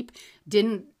is sleep.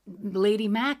 Didn't Lady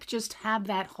Mac just have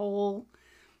that whole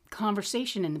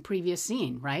conversation in the previous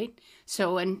scene, right?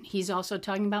 So, and he's also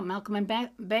talking about Malcolm and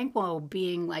Banquo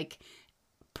being like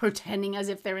pretending as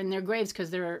if they're in their graves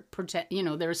because they're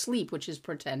they're asleep, which is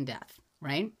pretend death,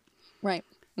 right? Right.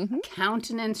 Mm-hmm.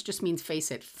 Countenance just means face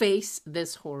it. Face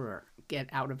this horror. Get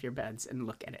out of your beds and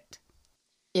look at it.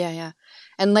 Yeah, yeah.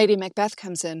 And Lady Macbeth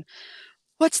comes in.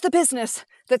 What's the business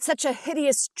that such a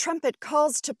hideous trumpet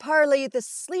calls to parley the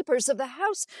sleepers of the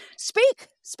house? Speak,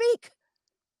 speak.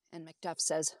 And Macduff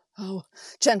says, oh,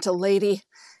 gentle lady,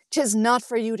 'tis not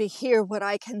for you to hear what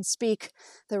I can speak.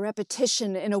 The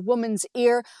repetition in a woman's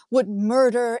ear would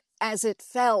murder as it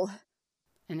fell.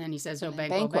 And then he says, oh,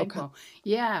 Banquo.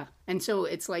 Yeah. And so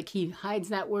it's like he hides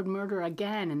that word murder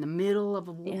again in the middle of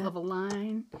a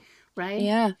line, right?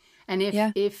 Yeah. And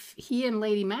if he and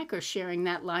Lady Mac are sharing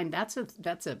that line, that's a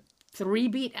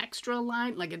 3-beat extra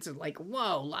line. Like, it's like,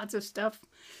 whoa, lots of stuff.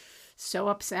 So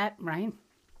upset, right?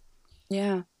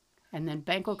 Yeah. And then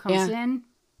Banquo comes in.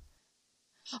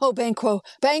 Oh, Banquo,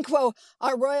 Banquo,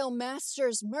 our royal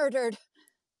master's murdered.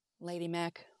 Lady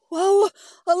Mac, woe,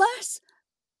 alas,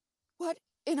 what,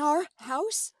 in our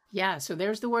house? Yeah, so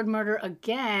there's the word murder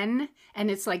again, and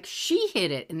it's like she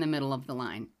hit it in the middle of the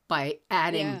line by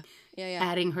adding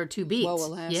adding her 2 beats. Woe,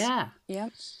 alas. Yeah. Yeah.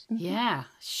 Mm-hmm. Yeah,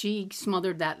 she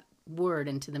smothered that word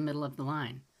into the middle of the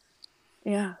line.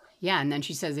 Yeah. Yeah, and then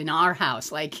she says, in our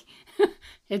house, like,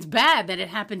 it's bad that it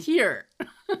happened here.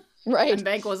 Right. And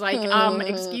Banquo's like,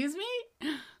 excuse me?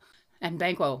 And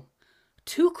Banquo,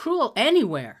 too cruel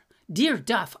anywhere. Dear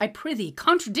Duff, I prithee,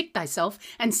 contradict thyself,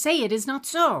 and say it is not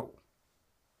so.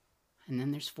 And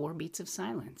then there's 4 beats of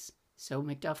silence. So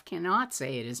Macduff cannot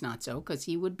say it is not so, because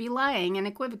he would be lying and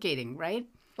equivocating, right?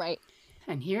 Right.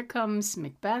 And here comes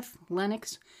Macbeth,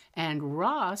 Lennox, and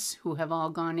Ross, who have all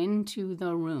gone into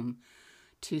the room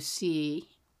to see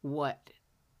what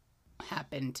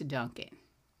happened to Duncan,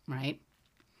 right?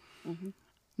 Mm-hmm.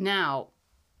 Now,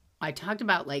 I talked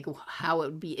about like how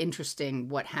it would be interesting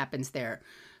what happens there.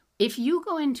 If you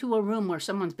go into a room where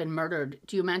someone's been murdered,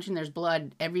 do you imagine there's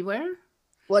blood everywhere?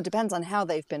 Well, it depends on how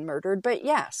they've been murdered, but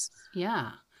yes.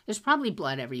 Yeah. There's probably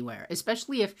blood everywhere,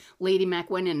 especially if Lady Mac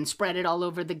went in and spread it all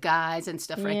over the guys and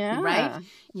stuff, right? Yeah. Right?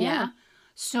 Yeah. Yeah.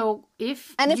 So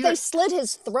if they slit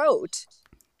his throat,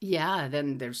 yeah,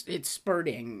 then it's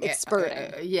spurting. it's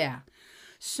spurting. Yeah.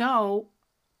 So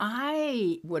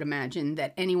I would imagine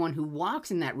that anyone who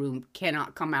walks in that room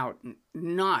cannot come out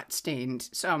not stained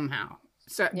somehow.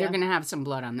 So they're going to have some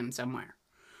blood on them somewhere,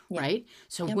 right?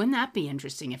 So wouldn't that be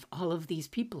interesting if all of these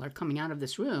people are coming out of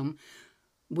this room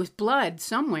with blood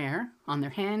somewhere on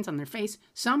their hands, on their face,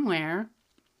 somewhere?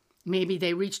 Maybe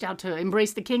they reached out to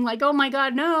embrace the king like, oh my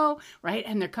God, no, right?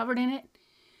 And they're covered in it.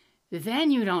 Then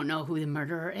you don't know who the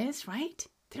murderer is, right?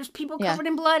 There's people covered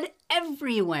in blood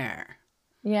everywhere.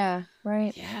 Yeah,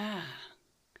 right. Yeah.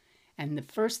 And the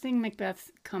first thing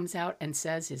Macbeth comes out and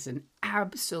says is an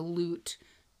absolute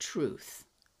truth.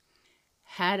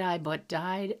 Had I but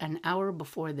died an hour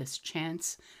before this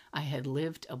chance, I had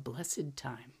lived a blessed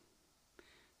time.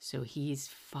 So he's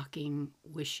fucking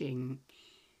wishing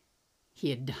he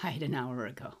had died an hour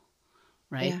ago,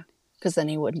 right? Yeah, because then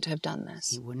he wouldn't have done this.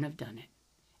 He wouldn't have done it.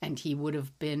 And he would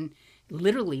have been,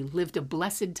 literally lived a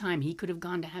blessed time. He could have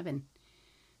gone to heaven.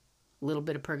 A little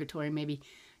bit of purgatory, maybe,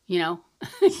 gone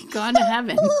to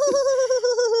heaven.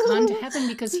 Gone to heaven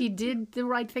because he did the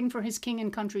right thing for his king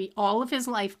and country all of his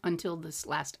life until this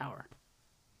last hour.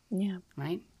 Yeah.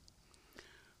 Right?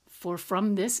 For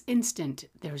from this instant,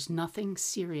 there's nothing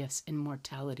serious in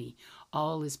mortality.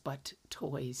 All is but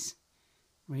toys.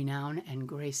 Renown and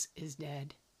grace is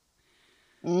dead.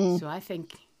 So I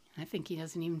think he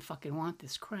doesn't even fucking want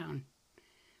this crown.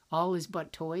 All is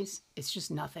but toys. It's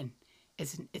just nothing.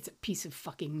 It's a piece of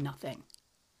fucking nothing.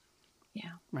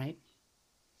 Yeah. Right?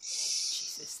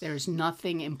 Jesus, there's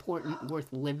nothing important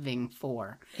worth living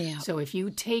for. Yeah. So if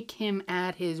you take him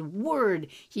at his word,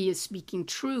 he is speaking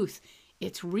truth.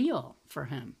 It's real for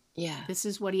him. Yeah. This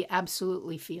is what he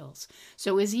absolutely feels.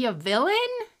 So is he a villain?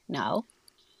 No.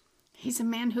 He's a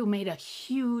man who made a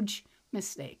huge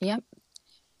mistake. Yep.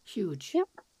 Huge. Yep.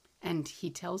 And he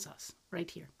tells us right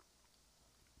here.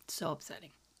 It's so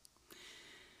upsetting.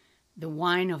 The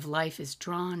wine of life is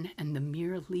drawn, and the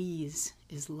mere lees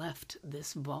is left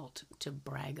this vault to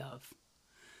brag of.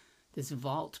 This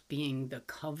vault being the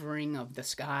covering of the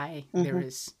sky. Mm-hmm. There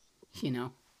is,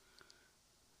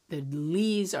 the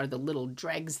lees are the little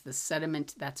dregs, the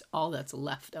sediment. That's all that's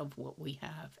left of what we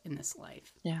have in this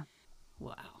life. Yeah.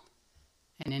 Wow.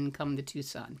 And in come the 2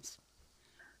 sons.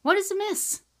 What is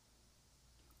amiss?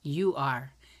 You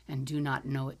are, and do not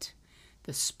know it.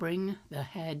 The spring, the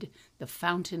head, the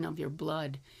fountain of your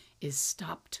blood is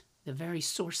stopped. The very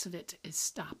source of it is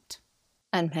stopped.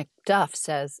 And Macduff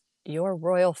says, your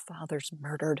royal father's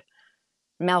murdered.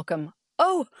 Malcolm,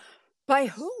 oh, by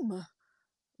whom?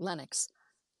 Lennox,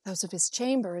 those of his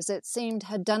chamber, as it seemed,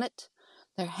 had done it.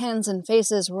 Their hands and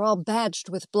faces were all badged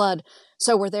with blood.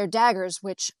 So were their daggers,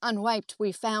 which, unwiped,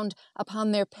 we found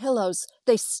upon their pillows.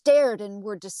 They stared and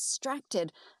were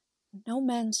distracted. No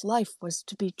man's life was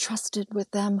to be trusted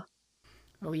with them.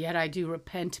 Oh, yet I do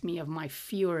repent me of my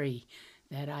fury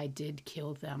that I did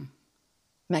kill them.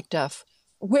 Macduff,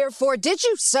 wherefore did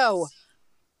you so?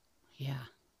 Yeah.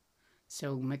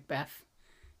 So Macbeth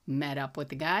met up with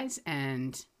the guys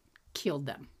and killed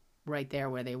them right there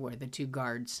where they were, the 2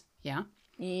 guards. Yeah?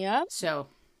 Yep. So.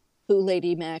 Who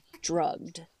Lady Mac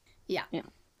drugged. Yeah.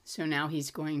 So now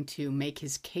he's going to make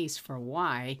his case for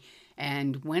why.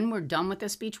 And when we're done with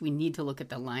this speech, we need to look at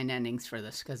the line endings for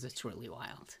this because it's really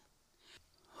wild.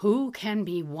 Who can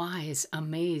be wise,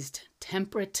 amazed,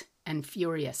 temperate, and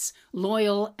furious,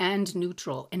 loyal and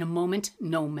neutral? In a moment,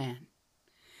 no man.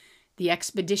 The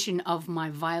expedition of my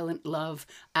violent love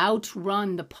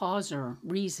outrun the pauser,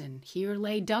 reason. Here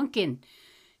lay Duncan,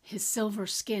 his silver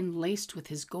skin laced with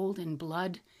his golden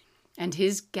blood, and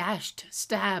his gashed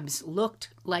stabs looked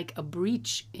like a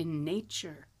breach in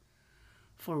nature.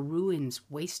 For ruin's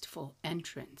wasteful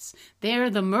entrance. There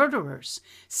the murderers,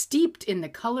 steeped in the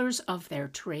colors of their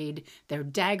trade, their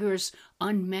daggers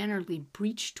unmannerly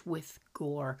breached with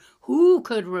gore. Who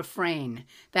could refrain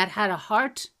that had a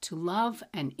heart to love,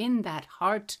 and in that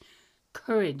heart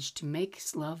courage to make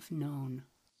love known.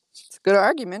 It's a good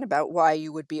argument about why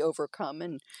you would be overcome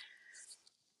and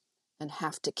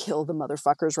have to kill the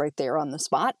motherfuckers right there on the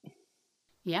spot.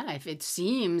 Yeah, if it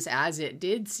seems, as it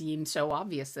did seem, so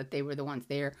obvious that they were the ones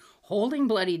there holding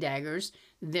bloody daggers,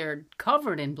 they're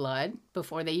covered in blood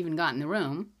before they even got in the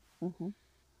room. Mm-hmm.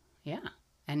 Yeah.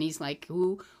 And he's like,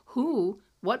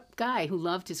 what guy who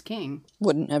loved his king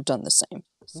wouldn't have done the same?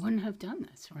 Wouldn't have done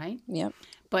this, right? Yep.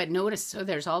 But notice, so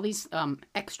there's all these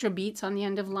extra beats on the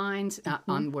end of lines,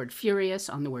 on the word furious,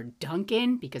 on the word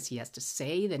Duncan, because he has to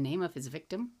say the name of his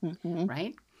victim,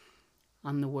 right?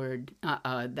 On the word,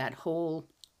 that whole,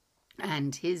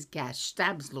 and his gash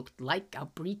stabs looked like a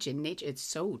breach in nature. It's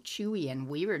so chewy and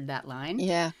weird, that line.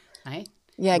 Yeah. Right?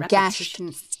 Yeah, Repetition.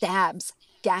 gashed stabs.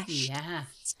 Gashed Yeah.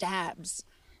 stabs.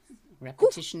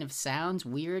 Repetition of sounds,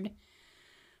 weird,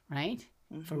 right?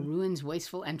 For Ruin's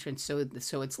wasteful entrance. So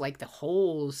it's like the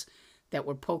holes that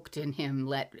were poked in him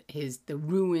let the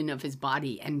ruin of his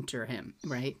body enter him,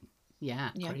 right?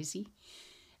 Yeah, crazy.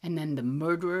 And then the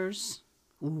murderers.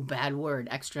 Ooh, bad word.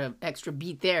 Extra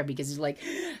beat there because he's like,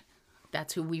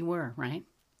 that's who we were, right?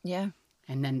 Yeah.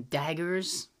 And then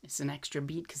daggers. It's an extra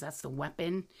beat because that's the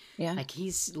weapon. Yeah. Like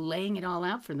he's laying it all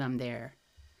out for them there.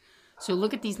 So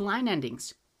look at these line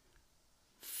endings.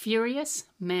 Furious,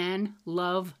 man,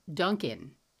 love,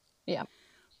 Duncan. Yeah.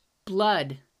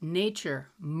 Blood, nature,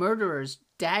 murderers,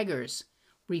 daggers,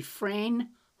 refrain,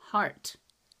 heart.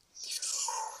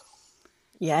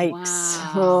 Yikes.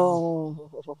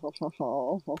 Wow.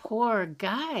 Oh. Poor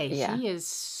guy. Yeah. He is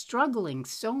struggling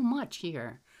so much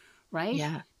here, right?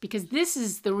 Yeah. Because this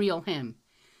is the real him.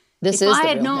 This if is I the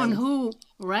had real known him. who,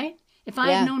 right? If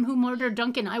I had known who murdered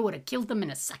Duncan, I would have killed them in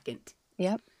a second.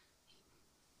 Yep.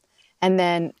 And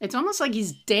then It's almost like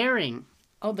he's daring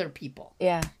other people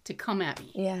to come at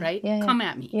me, right? Yeah, come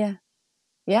at me. Yeah.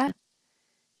 Yeah.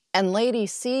 And Lady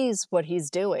sees what he's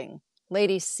doing.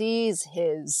 Lady sees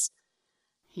his...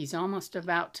 He's almost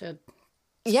about to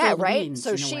Yeah, spill right? beans So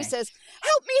in a she way. says,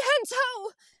 "Help me,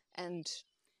 Henso!"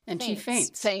 And she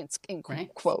faints. Faints in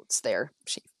right? quotes there.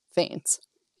 She faints.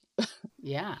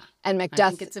 Yeah. And I Macduff...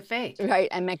 think it's a fake. Right,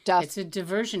 and Macduff... It's a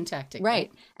diversion tactic.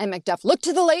 Right. And Macduff, "Look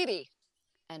to the lady!"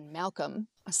 And Malcolm,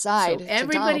 aside So to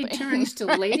everybody Donalbain. turns to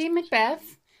Right? Lady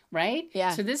Macbeth, right?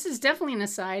 Yeah. So this is definitely an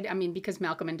aside. I mean, because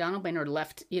Malcolm and Donalbain are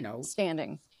left,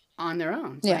 Standing. on their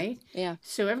own, Yeah. right? Yeah.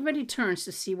 So everybody turns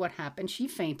to see what happened. She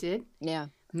fainted. Yeah.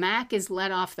 Mac is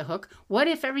let off the hook. What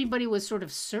if everybody was sort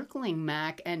of circling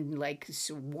Mac and like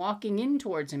walking in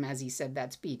towards him as he said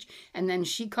that speech? And then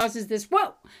she causes this,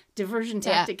 diversion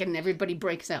tactic and everybody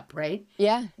breaks up, right?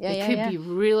 Yeah. It could be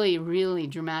really, really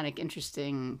dramatic,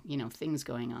 interesting, things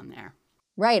going on there.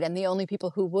 Right, and the only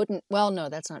people who wouldn't... Well, no,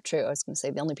 that's not true. I was going to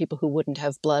say the only people who wouldn't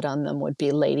have blood on them would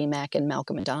be Lady Mac and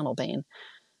Malcolm and Donalbain.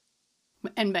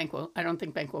 And Banquo. I don't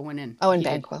think Banquo went in. Oh, and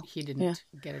Banquo. He didn't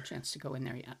get a chance to go in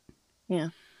there yet. Yeah.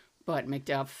 But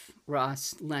Macduff,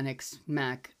 Ross, Lennox,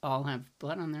 Mac all have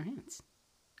blood on their hands.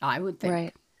 I would think.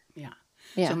 Right. Yeah.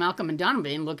 Yeah. So Malcolm and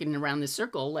Donalbain looking around the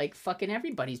circle like fucking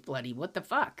everybody's bloody. What the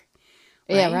fuck?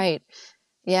 Yeah, right.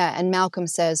 Yeah, and Malcolm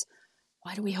says,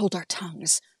 "Why do we hold our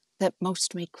tongues? That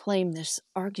most may claim this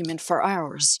argument for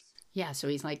ours." Yeah, so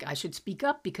he's like, I should speak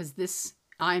up because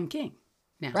I'm king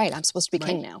now. Right, I'm supposed to be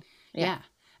king now. Yeah.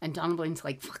 And Donalbain's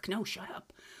like, fuck no, shut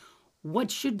up.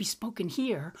 What should be spoken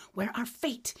here, where our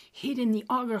fate, hid in the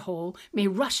auger hole, may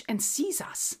rush and seize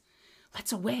us?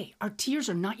 Let's away. Our tears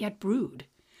are not yet brewed.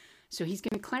 So he's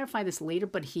going to clarify this later,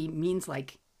 but he means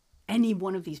like any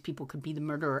one of these people could be the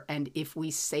murderer, and if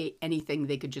we say anything,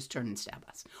 they could just turn and stab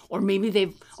us. Or maybe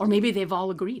they've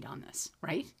all agreed on this,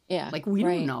 right? Yeah. Like we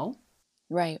don't know.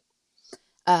 Right.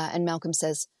 And Malcolm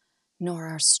says, "Nor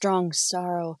our strong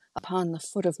sorrow upon the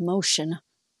foot of motion."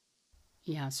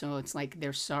 Yeah, so it's like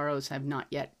their sorrows have not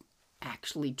yet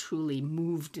actually truly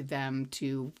moved them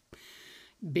to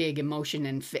big emotion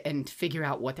and figure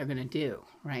out what they're going to do,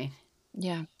 right?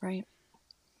 Yeah, right.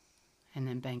 And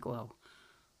then Banquo,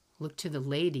 look to the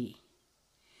lady.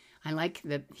 I like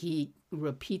that he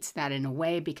repeats that in a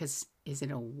way because is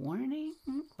it a warning?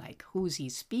 Like who's he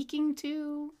speaking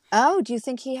to? Oh, do you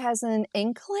think he has an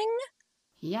inkling?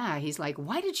 Yeah, he's like,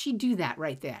 why did she do that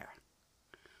right there?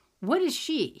 What is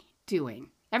she doing?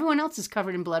 Everyone else is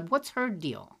covered in blood. What's her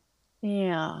deal?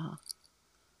 Yeah.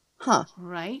 Huh.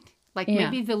 Right? Like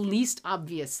maybe the least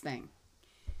obvious thing.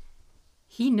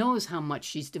 He knows how much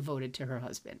she's devoted to her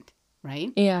husband,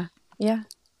 right? Yeah. Yeah.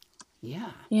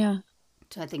 Yeah. Yeah.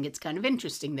 So I think it's kind of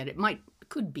interesting that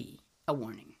could be a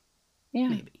warning. Yeah.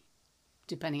 Maybe.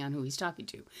 Depending on who he's talking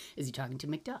to. Is he talking to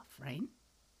Macduff, right?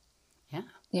 Yeah.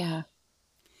 Yeah.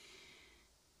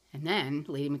 And then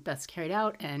Lady Macbeth's carried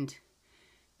out and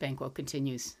Banquo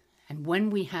continues. And when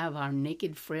we have our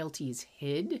naked frailties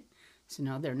hid, so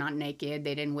no, they're not naked,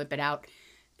 they didn't whip it out,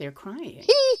 they're crying.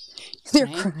 They're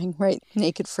right? crying, right?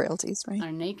 Naked frailties, right?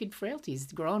 Our naked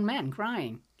frailties, grown men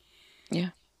crying. Yeah.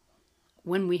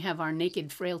 When we have our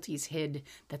naked frailties hid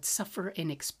that suffer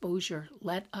in exposure,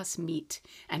 let us meet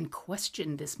and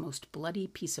question this most bloody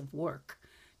piece of work.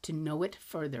 To know it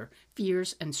further,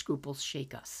 fears and scruples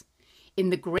shake us. In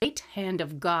the great hand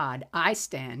of God I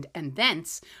stand, and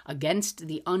thence against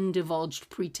the undivulged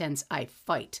pretense I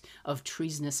fight of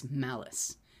treasonous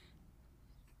malice.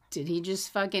 Did he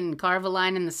just fucking carve a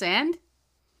line in the sand?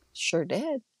 Sure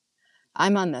did.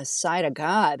 I'm on the side of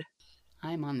God.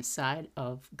 I'm on the side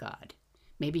of God.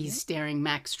 Maybe he's staring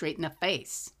Mac straight in the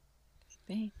face.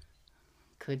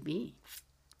 Could be.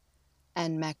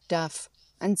 And Macduff.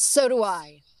 And so do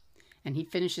I. And he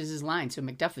finishes his line. So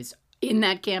Macduff is in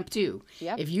that camp too.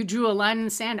 Yep. If you drew a line in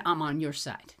the sand, I'm on your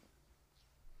side.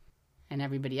 And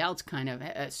everybody else kind of,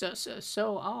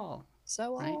 so all.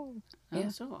 So right? all. Yeah.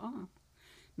 So all.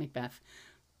 Macbeth.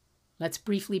 Let's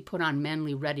briefly put on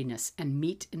manly readiness and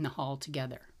meet in the hall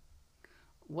together.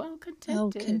 Well contented.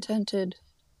 Well contented.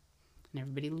 And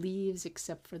everybody leaves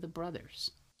except for the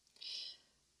brothers.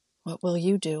 What will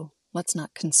you do? Let's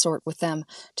not consort with them.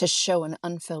 To show an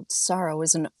unfelt sorrow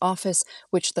is an office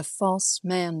which the false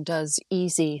man does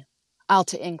easy. I'll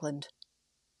to England.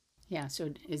 Yeah,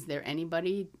 so is there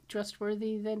anybody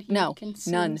trustworthy that he can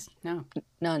see? None. No.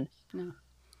 None. No.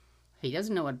 He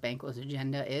doesn't know what Banquo's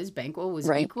agenda is. Banquo was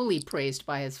Right. equally praised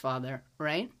by his father,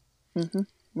 right? Mm-hmm.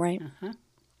 Right. Uh-huh.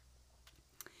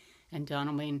 And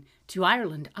Donalbain, to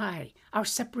Ireland, aye, our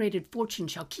separated fortune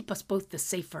shall keep us both the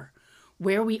safer.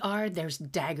 Where we are, there's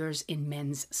daggers in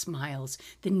men's smiles,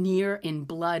 the near in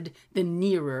blood, the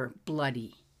nearer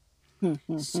bloody.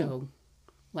 So,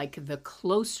 like, the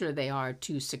closer they are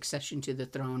to succession to the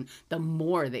throne, the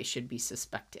more they should be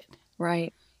suspected,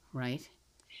 Right. right?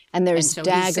 And there's And so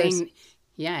daggers. he's saying,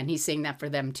 yeah, and he's saying that for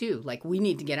them too. Like, we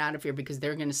need to get out of here because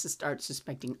they're going to start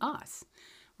suspecting us,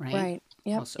 right? Right.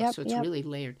 Yep. Also, so it's really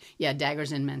layered. Yeah,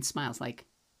 daggers in men's smiles. Like,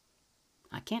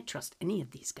 I can't trust any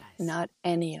of these guys. Not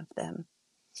any of them.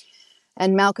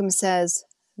 And Malcolm says,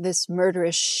 this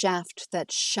murderous shaft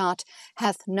that shot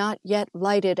hath not yet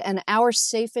lighted, and our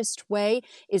safest way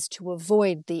is to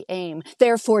avoid the aim.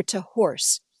 Therefore to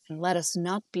horse, and let us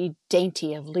not be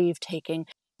dainty of leave-taking,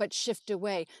 but shift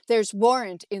away. There's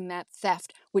warrant in that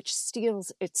theft, which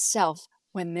steals itself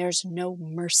when there's no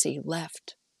mercy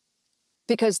left.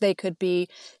 Because they could be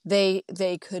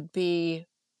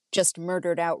just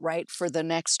murdered outright for the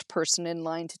next person in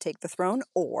line to take the throne,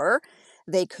 or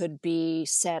they could be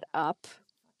set up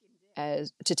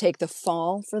as to take the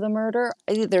fall for the murder.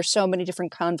 There's so many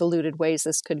different convoluted ways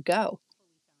this could go.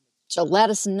 So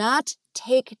let us not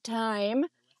take time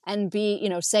and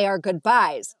say our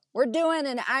goodbyes. We're doing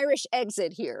an Irish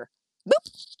exit here.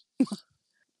 Boop.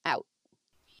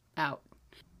 Out.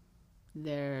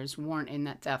 There's warrant in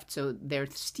that theft. So they're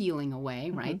stealing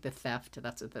away, right? The theft.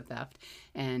 That's the theft.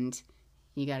 And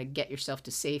you got to get yourself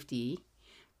to safety.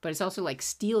 But it's also like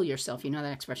steal yourself. You know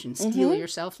that expression, steal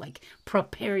yourself? Like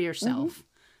prepare yourself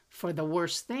for the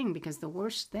worst thing. Because the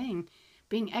worst thing,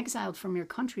 being exiled from your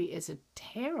country, is a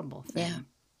terrible thing. Yeah.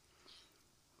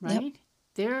 Right?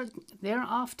 Yep. They're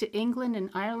off to England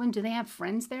and Ireland. Do they have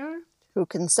friends there? Who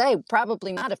can say?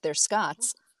 Probably not if they're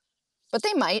Scots. But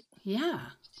they might. Yeah.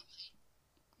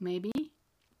 Maybe.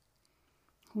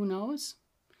 Who knows?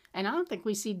 And I don't think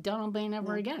we see Donalbain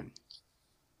ever again.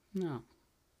 No.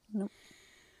 Nope.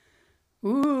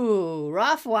 Ooh,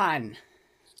 rough one.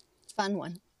 Fun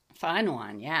one. Fun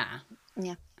one, yeah.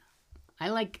 Yeah. I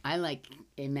like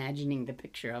imagining the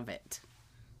picture of it.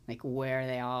 Like where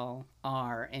they all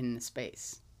are in the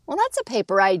space. Well, that's a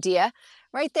paper idea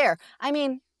right there. I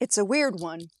mean, it's a weird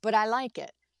one, but I like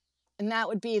it. And that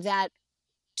would be that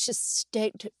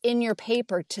in your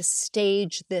paper to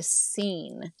stage this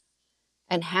scene,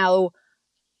 and how,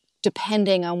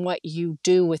 depending on what you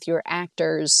do with your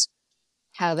actors,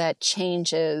 how that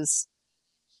changes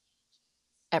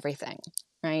everything,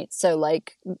 right? So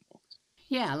like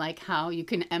how you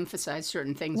can emphasize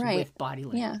certain things with body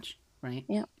language, right?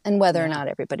 Yeah, and whether or not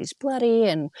everybody's bloody,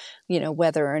 and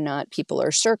whether or not people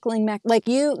are circling back, like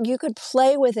you could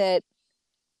play with it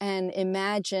and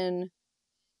imagine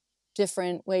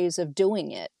different ways of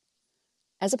doing it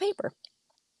as a paper.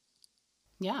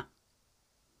 Yeah,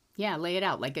 lay it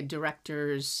out like a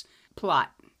director's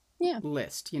plot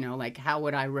list, like how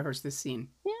would I rehearse this scene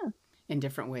in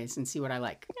different ways and see what I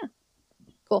like.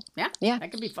 Cool. Yeah, that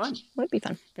could be fun. Would be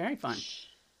fun. Very fun.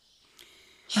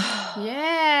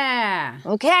 Yeah.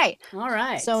 Okay. All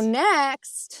right. So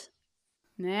next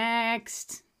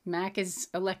Mac is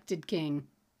elected king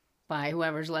by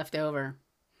whoever's left over.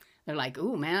 They're like,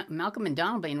 ooh, Malcolm and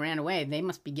Donalbain ran away. They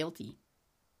must be guilty.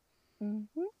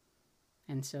 Mm-hmm.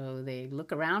 And so they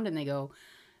look around and they go,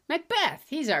 Macbeth,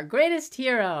 he's our greatest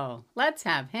hero. Let's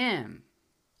have him.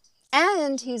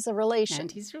 And he's a relation.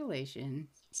 And he's a relation.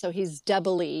 So he's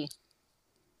doubly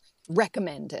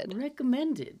recommended.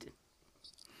 Recommended.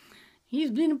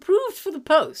 He's been approved for the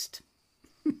post.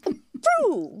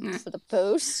 Approved for the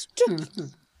post.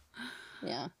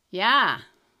 Yeah. Yeah.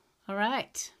 All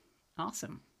right.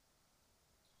 Awesome.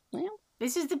 Well.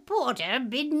 This is the porter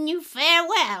bidding you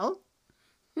farewell.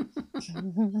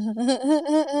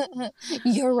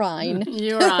 Urine.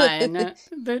 Urine.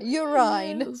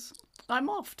 Urine. Yes. I'm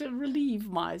off to relieve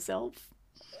myself.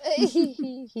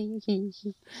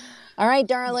 All right,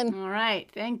 darling. All right.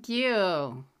 Thank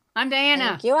you. I'm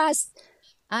Diana. Thank you.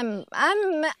 I'm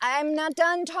not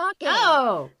done talking.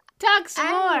 Oh, talk some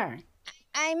more.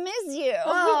 I miss you.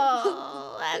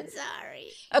 Oh, I'm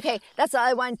sorry. Okay, that's all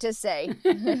I want to say.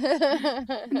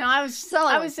 No, I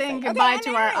was saying goodbye to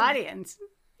our audience.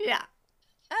 Yeah.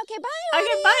 Okay, bye,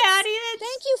 audience. Okay, bye, audience.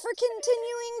 Thank you for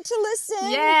continuing to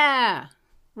listen. Yeah.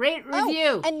 Rate,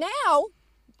 review. Oh, and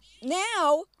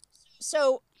now,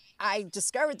 so I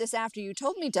discovered this after you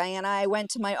told me, Diana. I went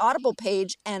to my Audible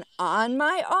page, and on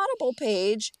my Audible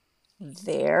page,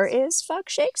 there is Fuck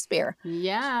Shakespeare.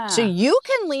 Yeah. So you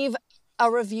can leave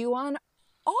a review on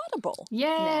Audible.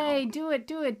 Yay, now. do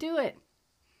it.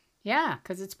 Yeah,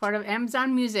 because it's part of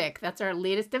Amazon Music. That's our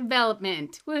latest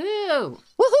development. Woohoo!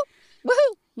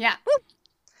 Woohoo! Yeah.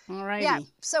 Woo. All right. Yeah,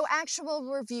 so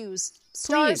actual reviews.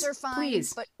 Stars are fine,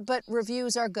 but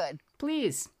reviews are good.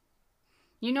 Please.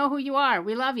 You know who you are.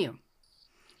 We love you.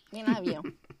 We love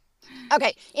you.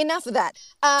 Okay, enough of that.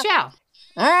 Ciao.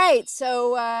 All right,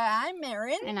 so I'm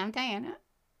Marin. And I'm Diana.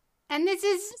 And this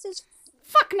is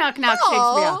Fuck Knock Knock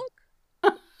Shakespeare.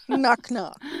 Knock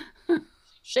Knock.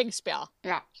 Shakespeare.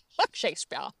 Yeah. Fuck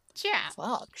Shakespeare. Ciao.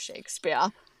 Fuck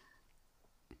Shakespeare.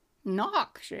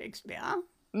 Knock Shakespeare.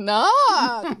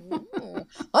 Knock.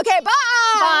 Okay,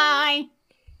 bye. Bye.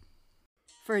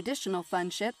 For additional fun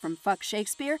shit from Fuck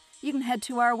Shakespeare, you can head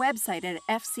to our website at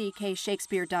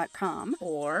fckshakespeare.com.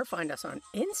 Or find us on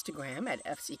Instagram at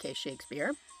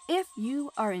FCKShakespeare. If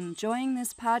you are enjoying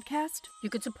this podcast, You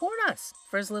could support us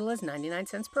for as little as 99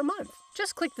 cents per month.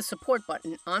 Just click the support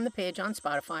button on the page on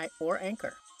Spotify or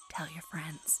Anchor. tell your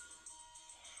friends.